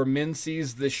subplot where Min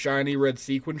sees this shiny red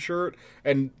sequin shirt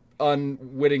and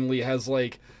unwittingly has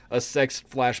like a sex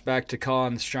flashback to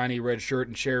Khan's shiny red shirt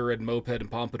and cherry red moped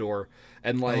and pompadour,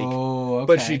 and like,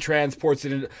 but she transports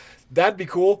it in. That'd be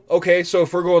cool. Okay, so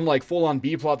if we're going like full on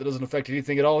B plot that doesn't affect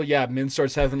anything at all, yeah, Min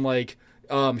starts having like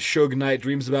Suge Knight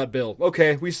dreams about Bill.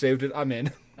 Okay, we saved it. I'm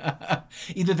in.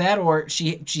 Either that or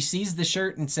she sees the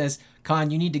shirt and says, Khan,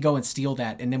 you need to go and steal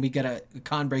that. And then we get a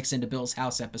Khan breaks into Bill's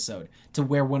house episode to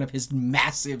wear one of his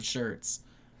massive shirts.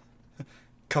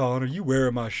 Khan, are you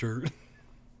wearing my shirt?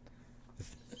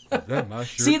 Is that my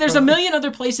shirt? See, there's a million other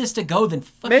places to go than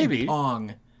fucking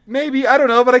Pong. Maybe, I don't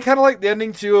know, but I kind of like the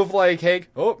ending too of like, Hank,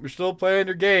 you're still playing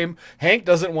your game. Hank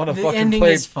doesn't want to fucking play. The ending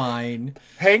is fine.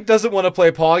 Hank doesn't want to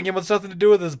play Pong. He wants nothing to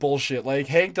do with this bullshit. Like,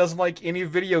 Hank doesn't like any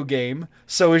video game,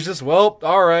 so he's just, all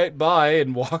right, bye,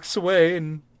 and walks away,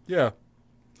 and yeah.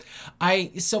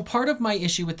 So part of my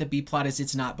issue with the B plot is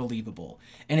it's not believable.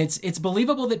 And it's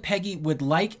believable that Peggy would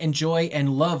like, enjoy,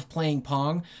 and love playing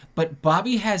Pong, but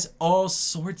Bobby has all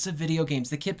sorts of video games.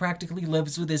 The kid practically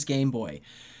lives with his Game Boy.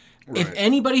 If Right.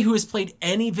 anybody who has played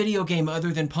any video game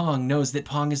other than Pong knows that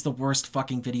Pong is the worst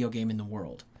fucking video game in the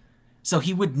world. So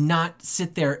he would not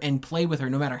sit there and play with her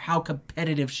no matter how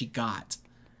competitive she got.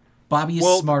 Bobby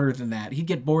is smarter than that. He'd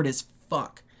get bored as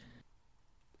fuck.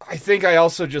 I think I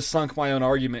also just sunk my own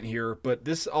argument here, but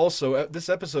this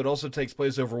episode also takes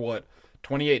place over what?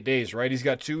 28 days, right? He's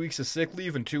got 2 weeks of sick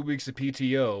leave and 2 weeks of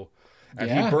PTO, and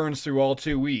he burns through all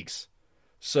 2 weeks.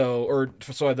 So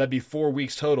that'd be 4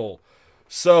 weeks total.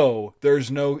 So there's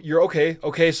no, you're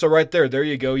okay. So right there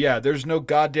you go. Yeah, there's no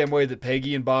goddamn way that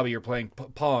Peggy and Bobby are playing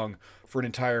Pong for an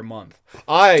entire month.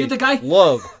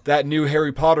 Love that new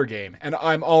Harry Potter game, and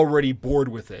I'm already bored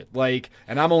with it.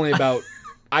 And I'm only about,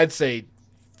 I'd say,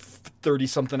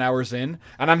 30-something hours in,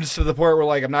 and I'm just to the point where,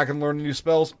 I'm not going to learn new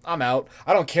spells. I'm out.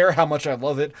 I don't care how much I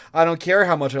love it. I don't care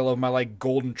how much I love my,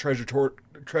 golden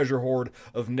treasure hoard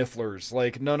of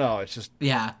nifflers. No, it's just...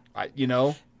 Yeah.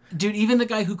 Dude, even the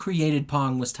guy who created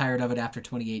Pong was tired of it after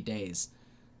 28 days.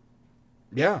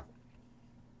 Yeah.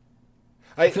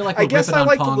 I feel like I guess I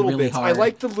like Pong the little bits. I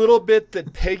like the little bit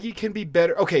that Peggy can be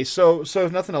better. Okay, so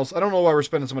if nothing else, I don't know why we're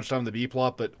spending so much time on the B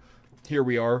plot, but here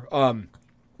we are.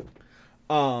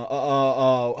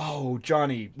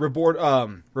 Jonny,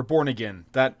 Reborn Again.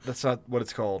 That's not what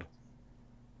it's called.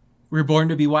 Reborn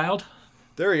to be Wild?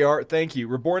 There you are. Thank you.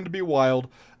 Reborn to be Wild.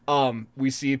 We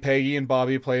see Peggy and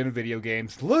Bobby playing video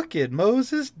games. Look at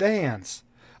Moses dance.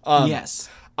 Yes.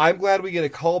 I'm glad we get a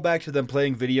call back to them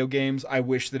playing video games. I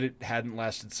wish that it hadn't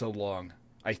lasted so long.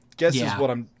 I guess is what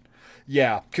I'm...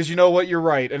 Yeah, because you know what? You're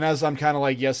right. And as I'm kind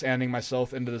of yes-anding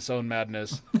myself into this own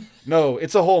madness, no,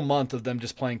 it's a whole month of them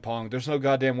just playing Pong. There's no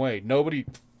goddamn way. Nobody...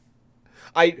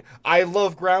 I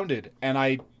love Grounded, and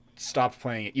I stopped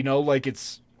playing it.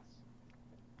 It's...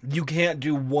 You can't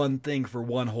do one thing for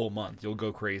one whole month. You'll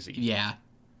go crazy. Yeah.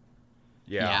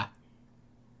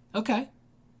 Okay.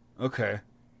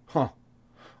 Huh.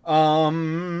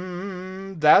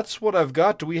 That's what I've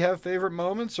got. Do we have favorite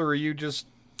moments, or are you just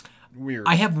weird?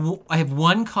 I have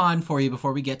one con for you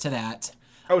before we get to that.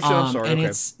 Oh shit! I'm sorry. And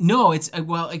okay.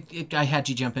 I had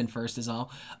you jump in first, is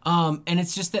all. And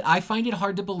it's just that I find it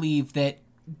hard to believe that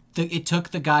it took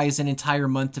the guys an entire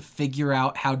month to figure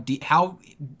out how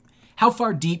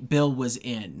far deep Bill was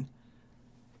in.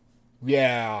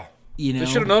 Yeah. They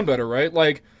should have known better, right?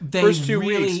 First 2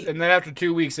 weeks, and then after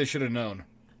 2 weeks, they should have known.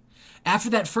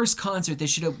 After that first concert, they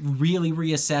should have really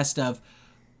reassessed of,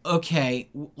 okay,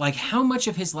 how much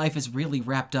of his life is really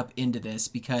wrapped up into this?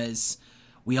 Because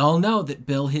we all know that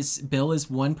Bill is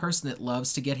one person that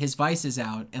loves to get his vices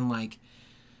out, and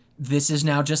this has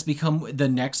now just become the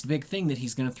next big thing that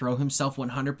he's going to throw himself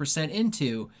 100%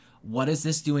 into. What is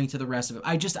this doing to the rest of it?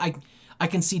 I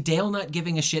can see Dale not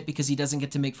giving a shit because he doesn't get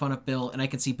to make fun of Bill, and I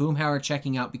can see Boomhauer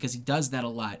checking out because he does that a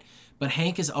lot. But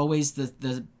Hank is always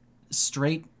the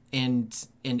straight and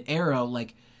arrow.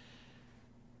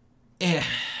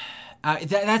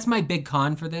 That's my big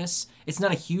con for this. It's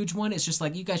not a huge one. It's just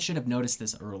you guys should have noticed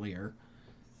this earlier.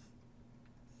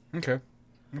 Okay.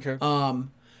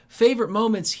 Favorite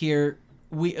moments here.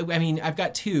 I've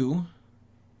got two.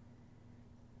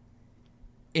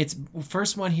 It's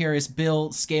first one here is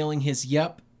Bill scaling his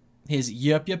yup. That's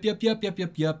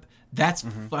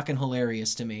fucking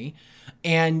hilarious to me.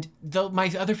 And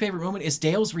my other favorite moment is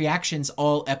Dale's reactions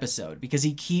all episode because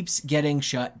he keeps getting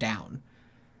shut down.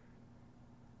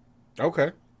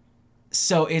 Okay.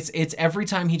 So it's every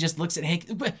time he just looks at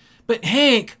Hank, but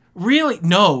Hank, really?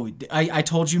 No, I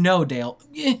told you no, Dale.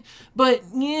 He's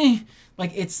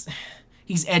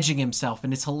edging himself,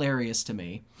 and it's hilarious to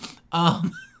me.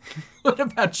 What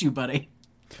about you, buddy?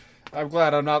 I'm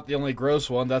glad I'm not the only gross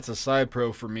one. That's a side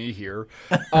pro for me here.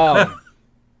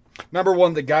 Number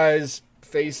one, the guy's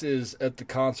faces at the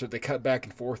concert, they cut back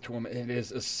and forth to him, and it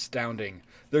is astounding.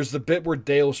 There's the bit where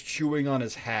Dale's chewing on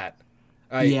his hat.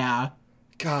 Yeah.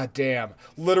 God damn.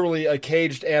 Literally, a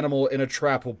caged animal in a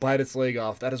trap will bite its leg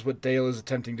off. That is what Dale is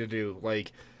attempting to do.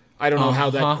 I don't know how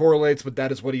that correlates, but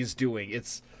that is what he's doing.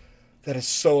 That is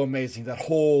so amazing. That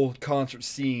whole concert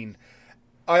scene.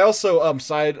 I also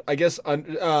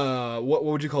what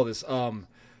would you call this?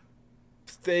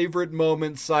 Favorite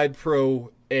moment side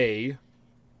pro A.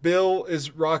 Bill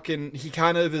is rocking. He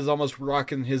kind of is almost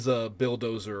rocking his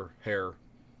Billdozer hair.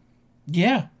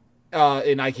 Yeah.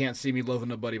 And I can't see me loving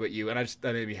nobody but you, and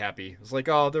that made me happy. It's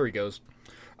oh, there he goes.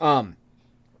 And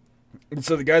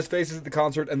so the guy's face is at the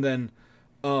concert, and then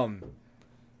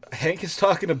Hank is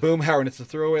talking to Boomhauer, and it's a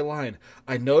throwaway line.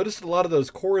 I noticed a lot of those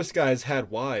chorus guys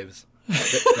had wives.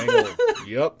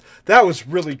 Yep. That was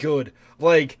really good.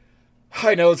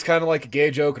 I know it's kind of like a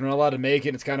gay joke and we're not allowed to make it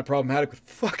and it's kind of problematic, but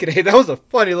fucking hey, that was a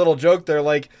funny little joke there.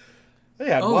 They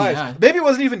had Oh, wives. yeah. Maybe it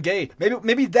wasn't even gay.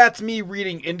 Maybe that's me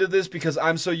reading into this because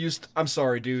I'm so used. I'm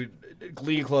sorry, dude.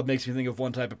 Glee Club makes me think of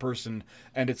one type of person,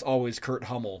 and it's always Kurt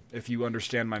Hummel. If you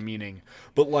understand my meaning,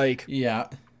 but like, Yeah.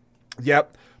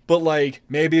 yep. But like,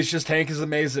 maybe it's just Hank is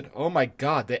amazed that oh my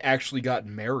god, they actually got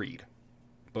married.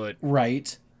 But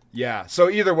Right. yeah. So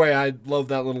either way, I love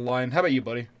that little line. How about you,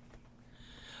 buddy?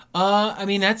 I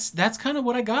mean, that's kind of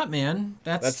what I got, man.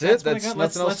 That's it? what That's I got.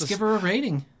 nothing else Let's to give her a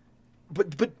rating.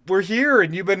 But we're here,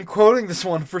 and you've been quoting this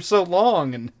one for so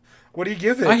long, and what do you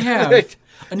give it? I have. You've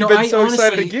No, been I so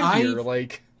excited to honestly, give here.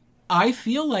 Like, I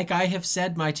feel like I have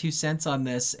said my 2 cents on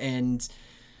this, and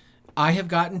I have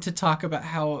gotten to talk about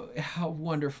how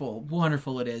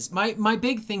wonderful it is. My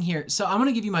big thing here. So I'm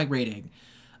gonna give you my rating.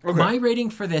 okay. My rating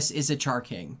for this is a Char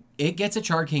King. It gets a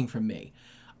Char King from me.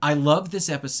 I love this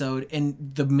episode,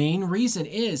 and the main reason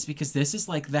is because this is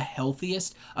like the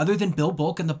healthiest, other than Bill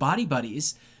Bulk and the Body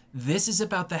Buddies, this is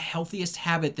about the healthiest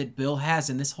habit that Bill has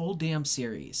in this whole damn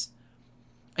series.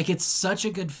 Like, it's such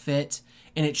a good fit,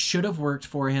 and it should have worked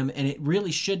for him, and it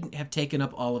really shouldn't have taken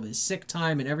up all of his sick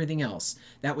time and everything else.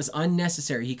 That was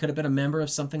unnecessary. He could have been a member of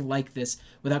something like this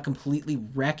without completely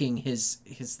wrecking his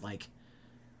like,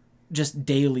 just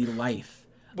daily life.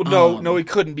 Well, no, he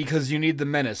couldn't because you need the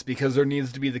menace because there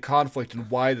needs to be the conflict and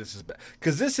why this is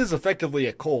because this is effectively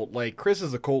a cult. Like Chris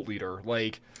is a cult leader.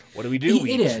 Like, what do? We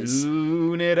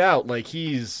tune it out. Like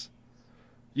he's,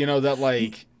 that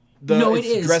like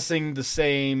it's dressing the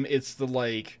same. It's the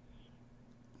like,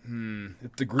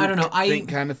 it's the group I don't know.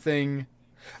 kind of thing.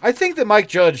 I think that Mike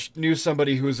Judge knew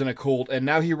somebody who was in a cult, and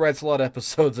now he writes a lot of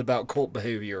episodes about cult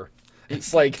behavior.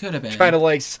 It's like trying to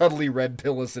like subtly red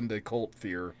pill us into cult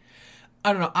fear.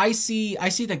 I don't know. I see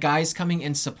the guys coming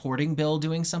and supporting Bill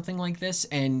doing something like this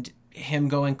and him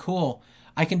going, cool,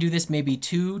 I can do this maybe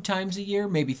 2 times a year,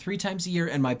 maybe 3 times a year,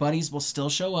 and my buddies will still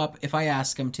show up if I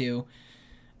ask him to.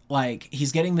 Like,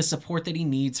 he's getting the support that he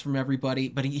needs from everybody,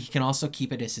 but he can also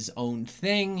keep it as his own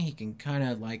thing. He can kind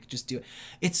of, like, just do it.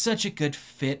 It's such a good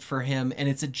fit for him, and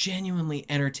it's a genuinely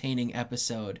entertaining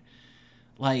episode.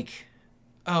 Like,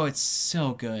 oh, it's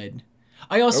so good.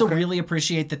 I also really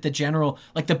appreciate that the general,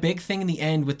 like the big thing in the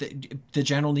end with the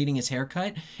general needing his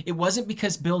haircut, it wasn't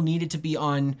because Bill needed to be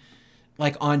on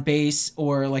base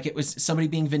or like it was somebody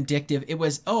being vindictive. It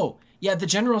was, oh, yeah, the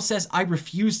general says, I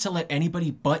refuse to let anybody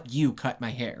but you cut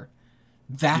my hair.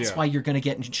 That's why you're going to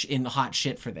get in hot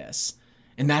shit for this.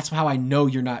 And that's how I know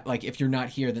you're not, like, if you're not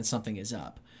here, then something is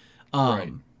up.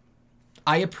 Right.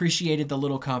 I appreciated the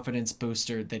little confidence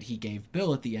booster that he gave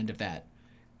Bill at the end of that.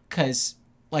 Because,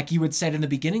 like you had said in the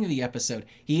beginning of the episode,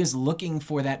 he is looking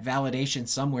for that validation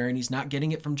somewhere, and he's not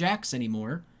getting it from Jax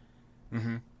anymore.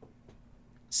 Mm-hmm.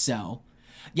 So,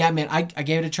 yeah, man, I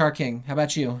gave it a Char King. How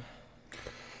about you?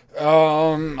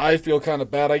 I feel kind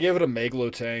of bad. I gave it a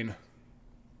Meglotane.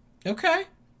 Okay.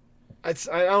 I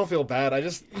don't feel bad. I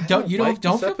Don't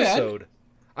feel bad.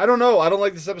 I don't know. I don't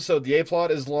like this episode. The A plot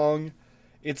is long.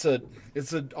 It's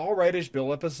an all rightish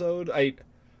Bill episode. I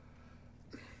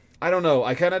don't know.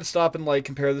 I kind of stop and like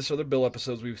compare this to other Bill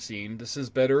episodes we've seen. This is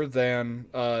better than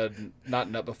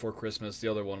not Nut Before Christmas. The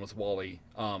other one with Wally.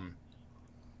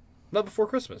 Nut Before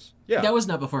Christmas. Yeah, that was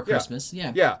Nut Before Christmas.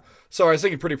 Yeah. Yeah. Sorry, I was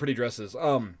thinking Pretty Dresses.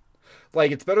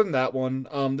 Like it's better than that one.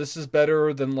 This is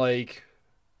better than like.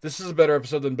 This is a better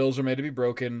episode than Bills Are Made to Be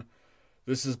Broken.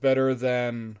 This is better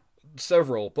than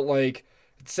several, but like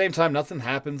at the same time, nothing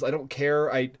happens. I don't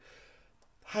care. I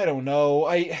don't know.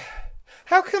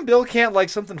 How come Bill can't like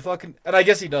something fucking? And I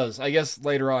guess he does. I guess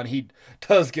later on he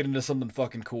does get into something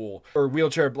fucking cool or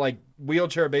wheelchair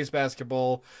base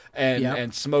basketball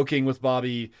and smoking with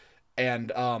Bobby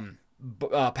and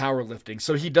powerlifting.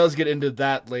 So he does get into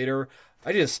that later.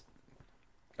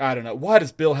 I don't know. Why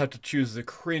does Bill have to choose the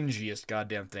cringiest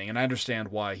goddamn thing? And I understand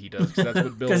why he does. Because that's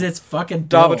what Bill... Because it's fucking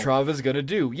Bill. Dobatrov is going to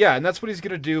do. Yeah, and that's what he's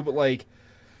going to do, but like...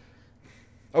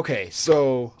 Okay,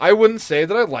 so I wouldn't say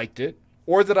that I liked it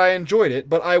or that I enjoyed it,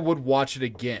 but I would watch it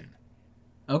again.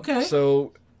 Okay.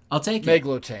 So... I'll take it.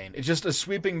 Meglotane. It's just a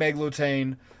sweeping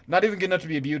Meglotane. Not even good enough to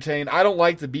be a butane. I don't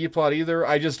like the B-plot either.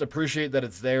 I just appreciate that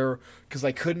it's there because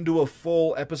I couldn't do a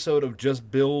full episode of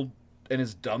just Bill and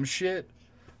his dumb shit,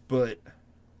 but...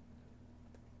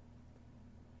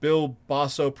 Bill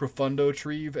Basso Profundo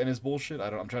Treve and his bullshit.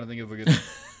 I'm trying to think of a good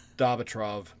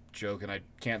Dobatrov joke, and I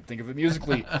can't think of it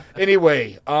musically.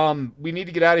 Anyway, we need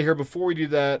to get out of here. Before we do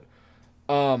that,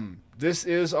 this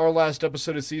is our last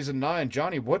episode of Season 9.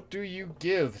 Johnny, what do you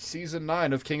give Season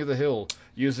 9 of King of the Hill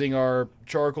using our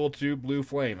charcoal to blue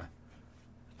flame?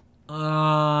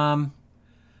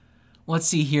 Let's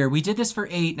see here. We did this for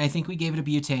 8, and I think we gave it a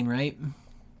butane, right?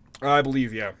 I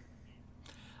believe, yeah.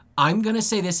 I'm going to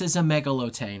say this is a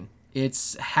Megalotane.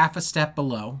 It's half a step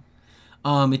below.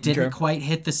 It didn't quite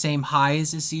hit the same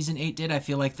highs as season 8 did. I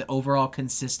feel like the overall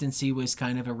consistency was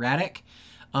kind of erratic.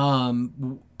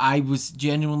 I was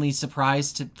genuinely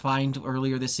surprised to find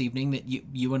earlier this evening that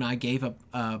you and I gave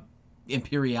a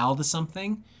Imperial to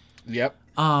something. Yep.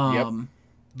 The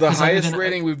highest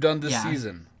rating we've done this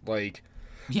season. Like,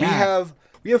 we have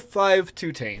 5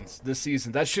 Tutanes this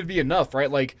season. That should be enough,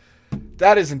 right? Like,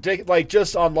 that isn't like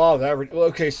just on law of average.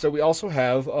 Okay, so we also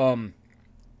have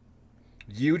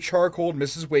you charcoaled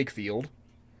Mrs. Wakefield.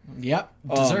 Yep,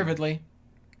 deservedly.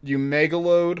 You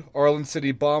megalode Arlen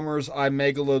City Bombers. I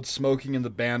megalode Smoking and the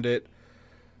Bandit.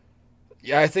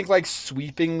 Yeah, I think like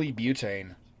sweepingly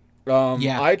butane.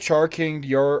 I char kinged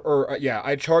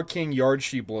I char king Yard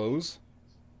She Blows.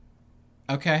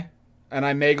 Okay. And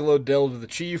I megalode Dill to the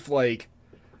Chief. Like,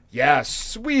 yeah,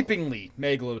 sweepingly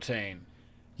megalotane.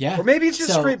 Yeah. Or maybe it's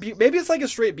just straight. Maybe it's like a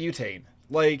straight butane.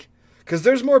 Like, because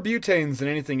there's more butanes than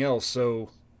anything else. So.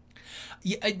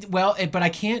 Yeah, well, but I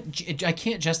can't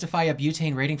justify a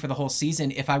butane rating for the whole season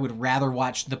if I would rather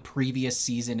watch the previous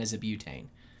season as a butane.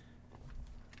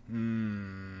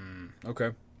 Okay.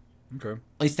 At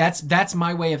least that's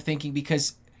my way of thinking,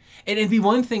 because it'd be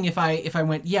one thing if I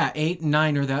went 8 and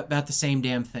 9 are about the same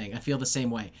damn thing. I feel the same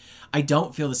way. I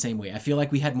don't feel the same way. I feel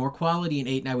like we had more quality in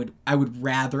 8, and I would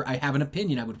rather, I have an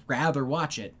opinion, I would rather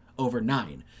watch it over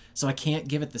 9. So I can't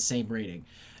give it the same rating.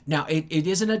 Now, it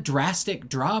isn't a drastic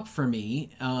drop for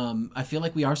me. I feel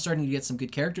like we are starting to get some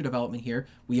good character development here.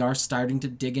 We are starting to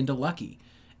dig into Lucky.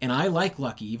 And I like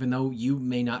Lucky, even though you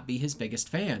may not be his biggest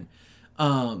fan.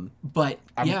 But,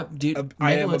 dude,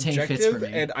 I am Megalotane fits for me.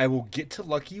 And I will get to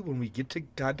Lucky when we get to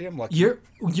goddamn Lucky.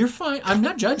 You're fine. I'm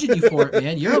not judging you for it,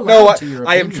 man. You're allowed to your opinion.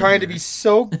 I am trying to be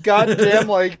so goddamn,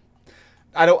 like...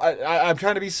 I'm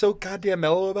trying to be so goddamn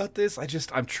mellow about this.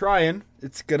 I'm trying.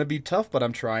 It's gonna be tough, but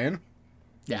I'm trying.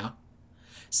 Yeah.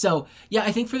 So,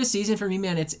 I think for the season, for me,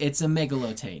 man, it's a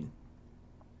Megalotane.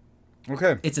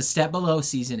 Okay. It's a step below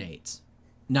season 8.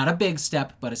 Not a big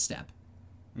step, but a step.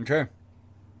 Okay.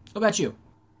 What about you?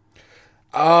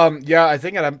 I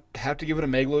think I'd have to give it a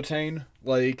Megalotane.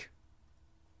 Like,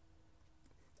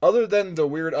 other than the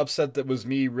weird upset that was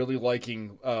me really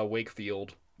liking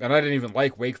Wakefield. And I didn't even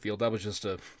like Wakefield. That was just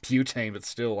a butane, but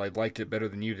still, I liked it better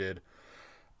than you did.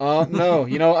 No,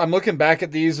 I'm looking back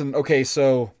at these, and okay,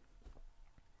 so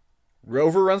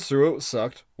Rover Runs Through It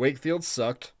sucked. Wakefield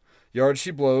sucked. Yard She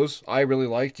Blows, I really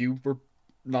liked. You were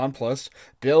nonplussed.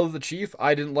 Dale of the Chief,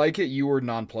 I didn't like it. You were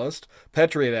nonplussed.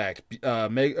 Patriot Act,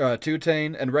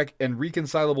 Tutane, and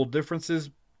Reconcilable Differences,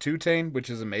 Tutane, which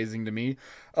is amazing to me.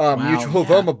 Mutual of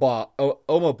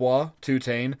Omabois,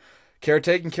 Tutane.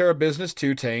 Caretaking Care of Business,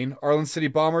 Tutane. Arlen City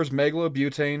Bombers, Megalo,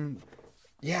 Butane.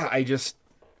 Yeah, it's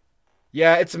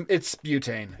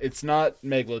butane. It's not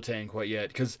megalotane quite yet,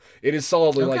 because it is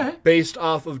solidly like based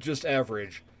off of just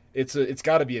average. It's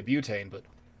got to be a butane, but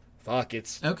fuck,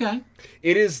 it's okay.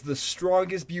 It is the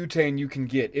strongest butane you can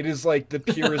get. It is like the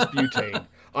purest butane.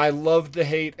 I love to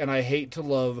hate, and I hate to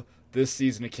love this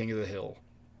season of King of the Hill.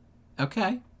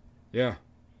 Okay. Yeah.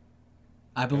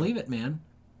 I believe it, man.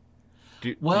 Do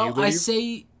you I believe?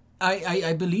 say.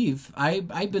 I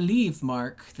believe,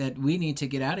 Mark, that we need to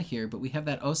get out of here, but we have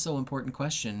that oh so important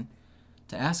question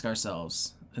to ask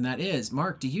ourselves, and that is,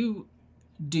 Mark, do you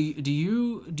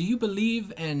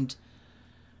believe and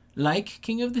like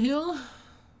King of the Hill?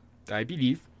 I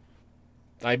believe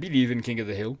in King of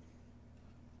the Hill.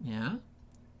 Yeah,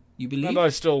 you believe? No, I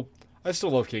still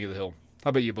love King of the Hill. How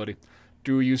about you, buddy?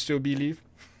 Do you still believe?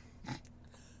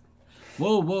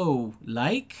 Whoa,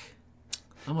 like?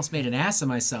 Almost made an ass of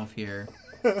myself here.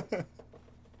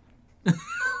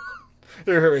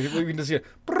 Here, we can just hear.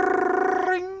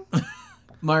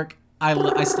 Mark,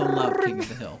 I still love King of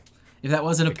the Hill. If that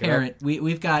wasn't apparent,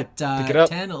 we've got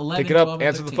 10, 11, Pick it up. 12,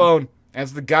 Answer 13. the phone.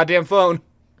 Answer the goddamn phone.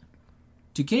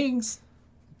 2 kings.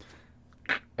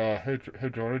 Hey,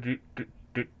 Jonah, do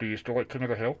you still like King of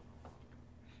the Hill?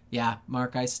 Yeah,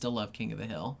 Mark, I still love King of the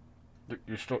Hill.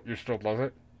 You still love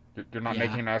it? You're not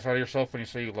making an ass out of yourself when you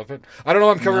say you love it? I don't know,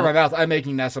 I'm covering my mouth. I'm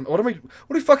making an ass. What are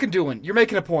we fucking doing? You're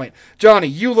making a point. Johnny,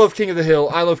 you love King of the Hill.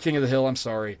 I love King of the Hill. I'm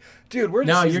sorry. Dude, we're in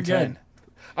season 10.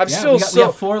 I'm still we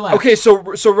have 4 left. Okay, so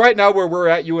right now where we're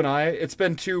at, you and I, it's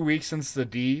been 2 weeks since the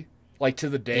D, like to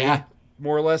the day,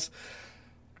 more or less.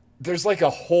 There's like a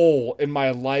hole in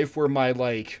my life where my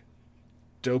like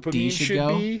dopamine should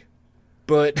be,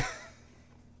 but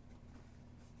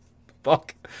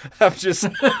fuck,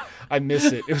 I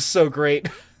miss it. It was so great.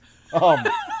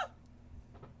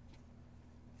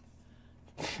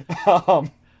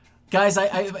 Guys,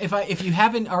 if you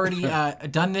haven't already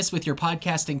done this with your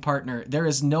podcasting partner, there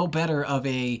is no better of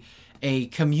a a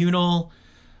communal,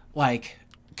 like,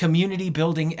 community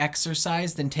building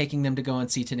exercise than taking them to go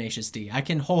and see Tenacious D. I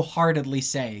can wholeheartedly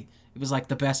say it was like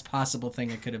the best possible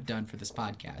thing I could have done for this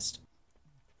podcast.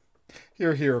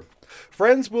 Hear, hear.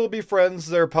 Friends will be friends.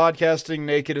 They're podcasting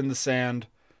naked in the sand.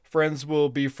 Friends will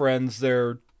be friends.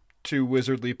 They're too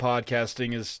wizardly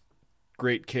podcasting as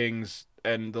great kings,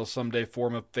 and they'll someday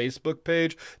form a Facebook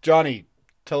page. Johnny,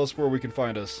 tell us where we can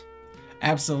find us.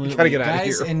 Absolutely. Gotta get out of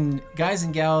here. Guys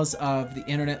and gals of the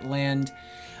internet land,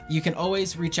 you can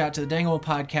always reach out to the Dang Old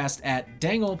Podcast at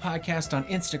Dang Old Podcast on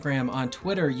Instagram, on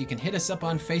Twitter. You can hit us up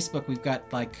on Facebook. We've got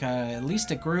at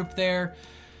least a group there.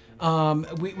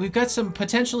 We've got some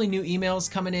potentially new emails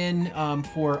coming in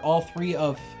for all three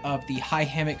of the High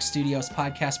Hammock Studios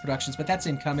podcast productions, but that's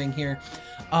incoming here.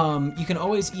 You can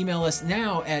always email us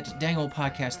now at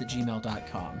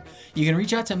dangoldpodcast@gmail.com. You can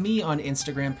reach out to me on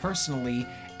Instagram personally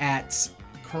at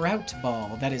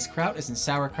Krautball. That is kraut as in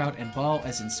sauerkraut and ball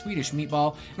as in Swedish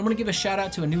meatball. And I want to give a shout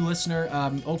out to a new listener,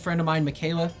 old friend of mine,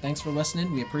 Michaela. Thanks for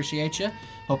listening. We appreciate you.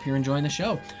 Hope you're enjoying the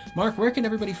show. Mark, where can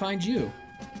everybody find you?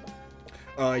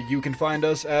 You can find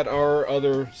us at our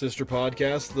other sister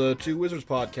podcast, the Two Wizards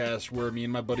podcast, where me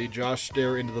and my buddy Josh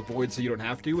stare into the void so you don't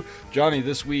have to. Johnny,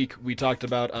 this week we talked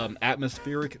about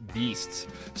atmospheric beasts.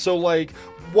 So,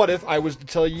 what if I was to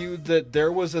tell you that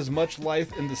there was as much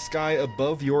life in the sky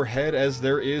above your head as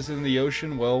there is in the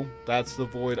ocean? Well, that's the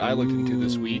void I looked into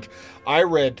this week. I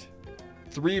read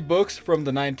 3 books from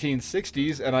the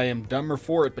 1960s, and I am dumber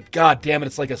for it, but god damn it,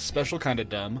 it's like a special kind of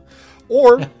dumb.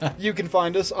 Or you can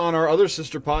find us on our other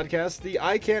sister podcast, the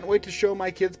I Can't Wait to Show My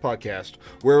Kids podcast,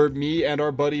 where me and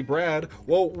our buddy Brad,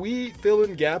 we fill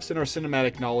in gaps in our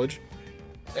cinematic knowledge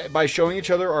by showing each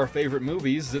other our favorite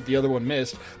movies that the other one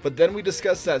missed, but then we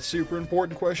discuss that super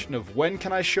important question of when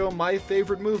can I show my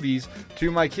favorite movies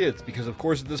to my kids? Because of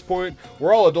course at this point,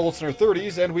 we're all adults in our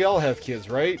 30s and we all have kids,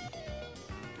 right?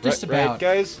 Just about. Right,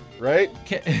 guys? Right?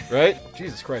 Right?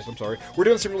 Jesus Christ, I'm sorry. We're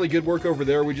doing some really good work over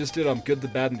there. We just did Good, the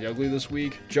Bad, and the Ugly this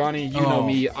week. Johnny, you know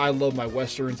me. I love my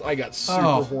Westerns. I got super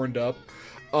horned up.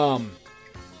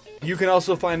 You can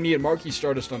also find me at Marky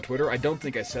Stardust on Twitter. I don't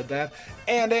think I said that.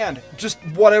 And just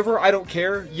whatever. I don't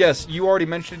care. Yes, you already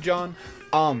mentioned it, John.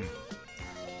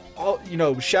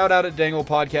 Shout out at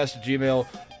danglepodcast@gmail.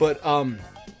 But,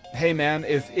 hey man,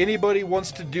 if anybody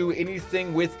wants to do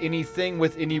anything with any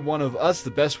one of us, the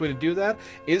best way to do that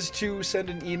is to send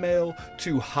an email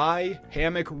to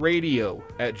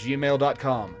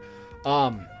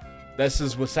highhammockradio@gmail.com. This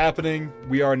is what's happening.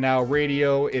 We are now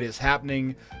radio. It is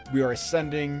happening. We are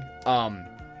ascending.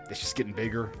 It's just getting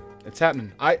bigger. It's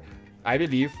happening. I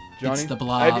believe, Johnny. It's the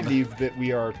blob. I believe that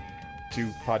we are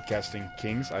 2 podcasting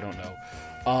kings. I don't know.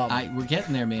 We're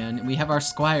getting there, man. We have our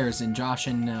squires in Josh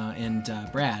and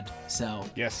Brad. So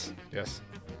yes.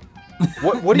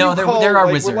 What do no, you call? There are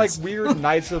We're wizards. like weird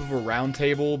knights of a round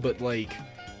table, but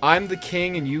I'm the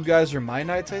king and you guys are my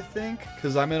knights. I think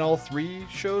because I'm in all 3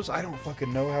 shows. I don't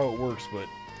fucking know how it works, but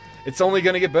it's only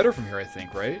gonna get better from here. I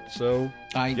think, right? So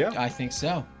I think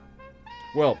so.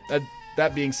 Well,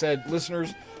 that being said,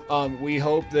 listeners. We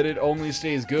hope that it only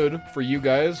stays good for you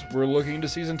guys. We're looking to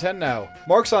season 10 now.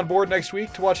 Mark's on board next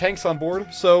week to watch Hank's on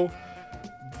board. So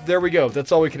there we go.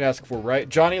 That's all we can ask for, right?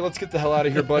 Johnny, let's get the hell out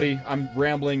of here, buddy. I'm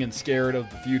rambling and scared of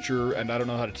the future, and I don't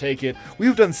know how to take it.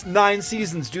 We've done 9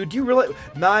 seasons, dude. Do you realize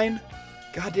 9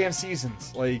 goddamn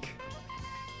seasons?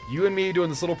 You and me doing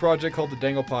this little project called the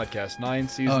Dangle Podcast. 9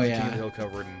 seasons of King of the Hill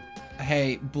covered.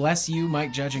 Hey, bless you,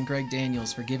 Mike Judge and Greg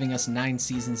Daniels, for giving us 9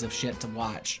 seasons of shit to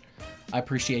watch. I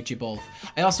appreciate you both.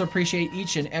 I also appreciate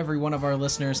each and every one of our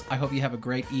listeners. I hope you have a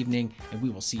great evening, and we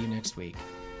will see you next week.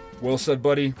 Well said,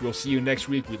 buddy. We'll see you next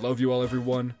week. We love you all,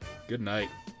 everyone. Good night.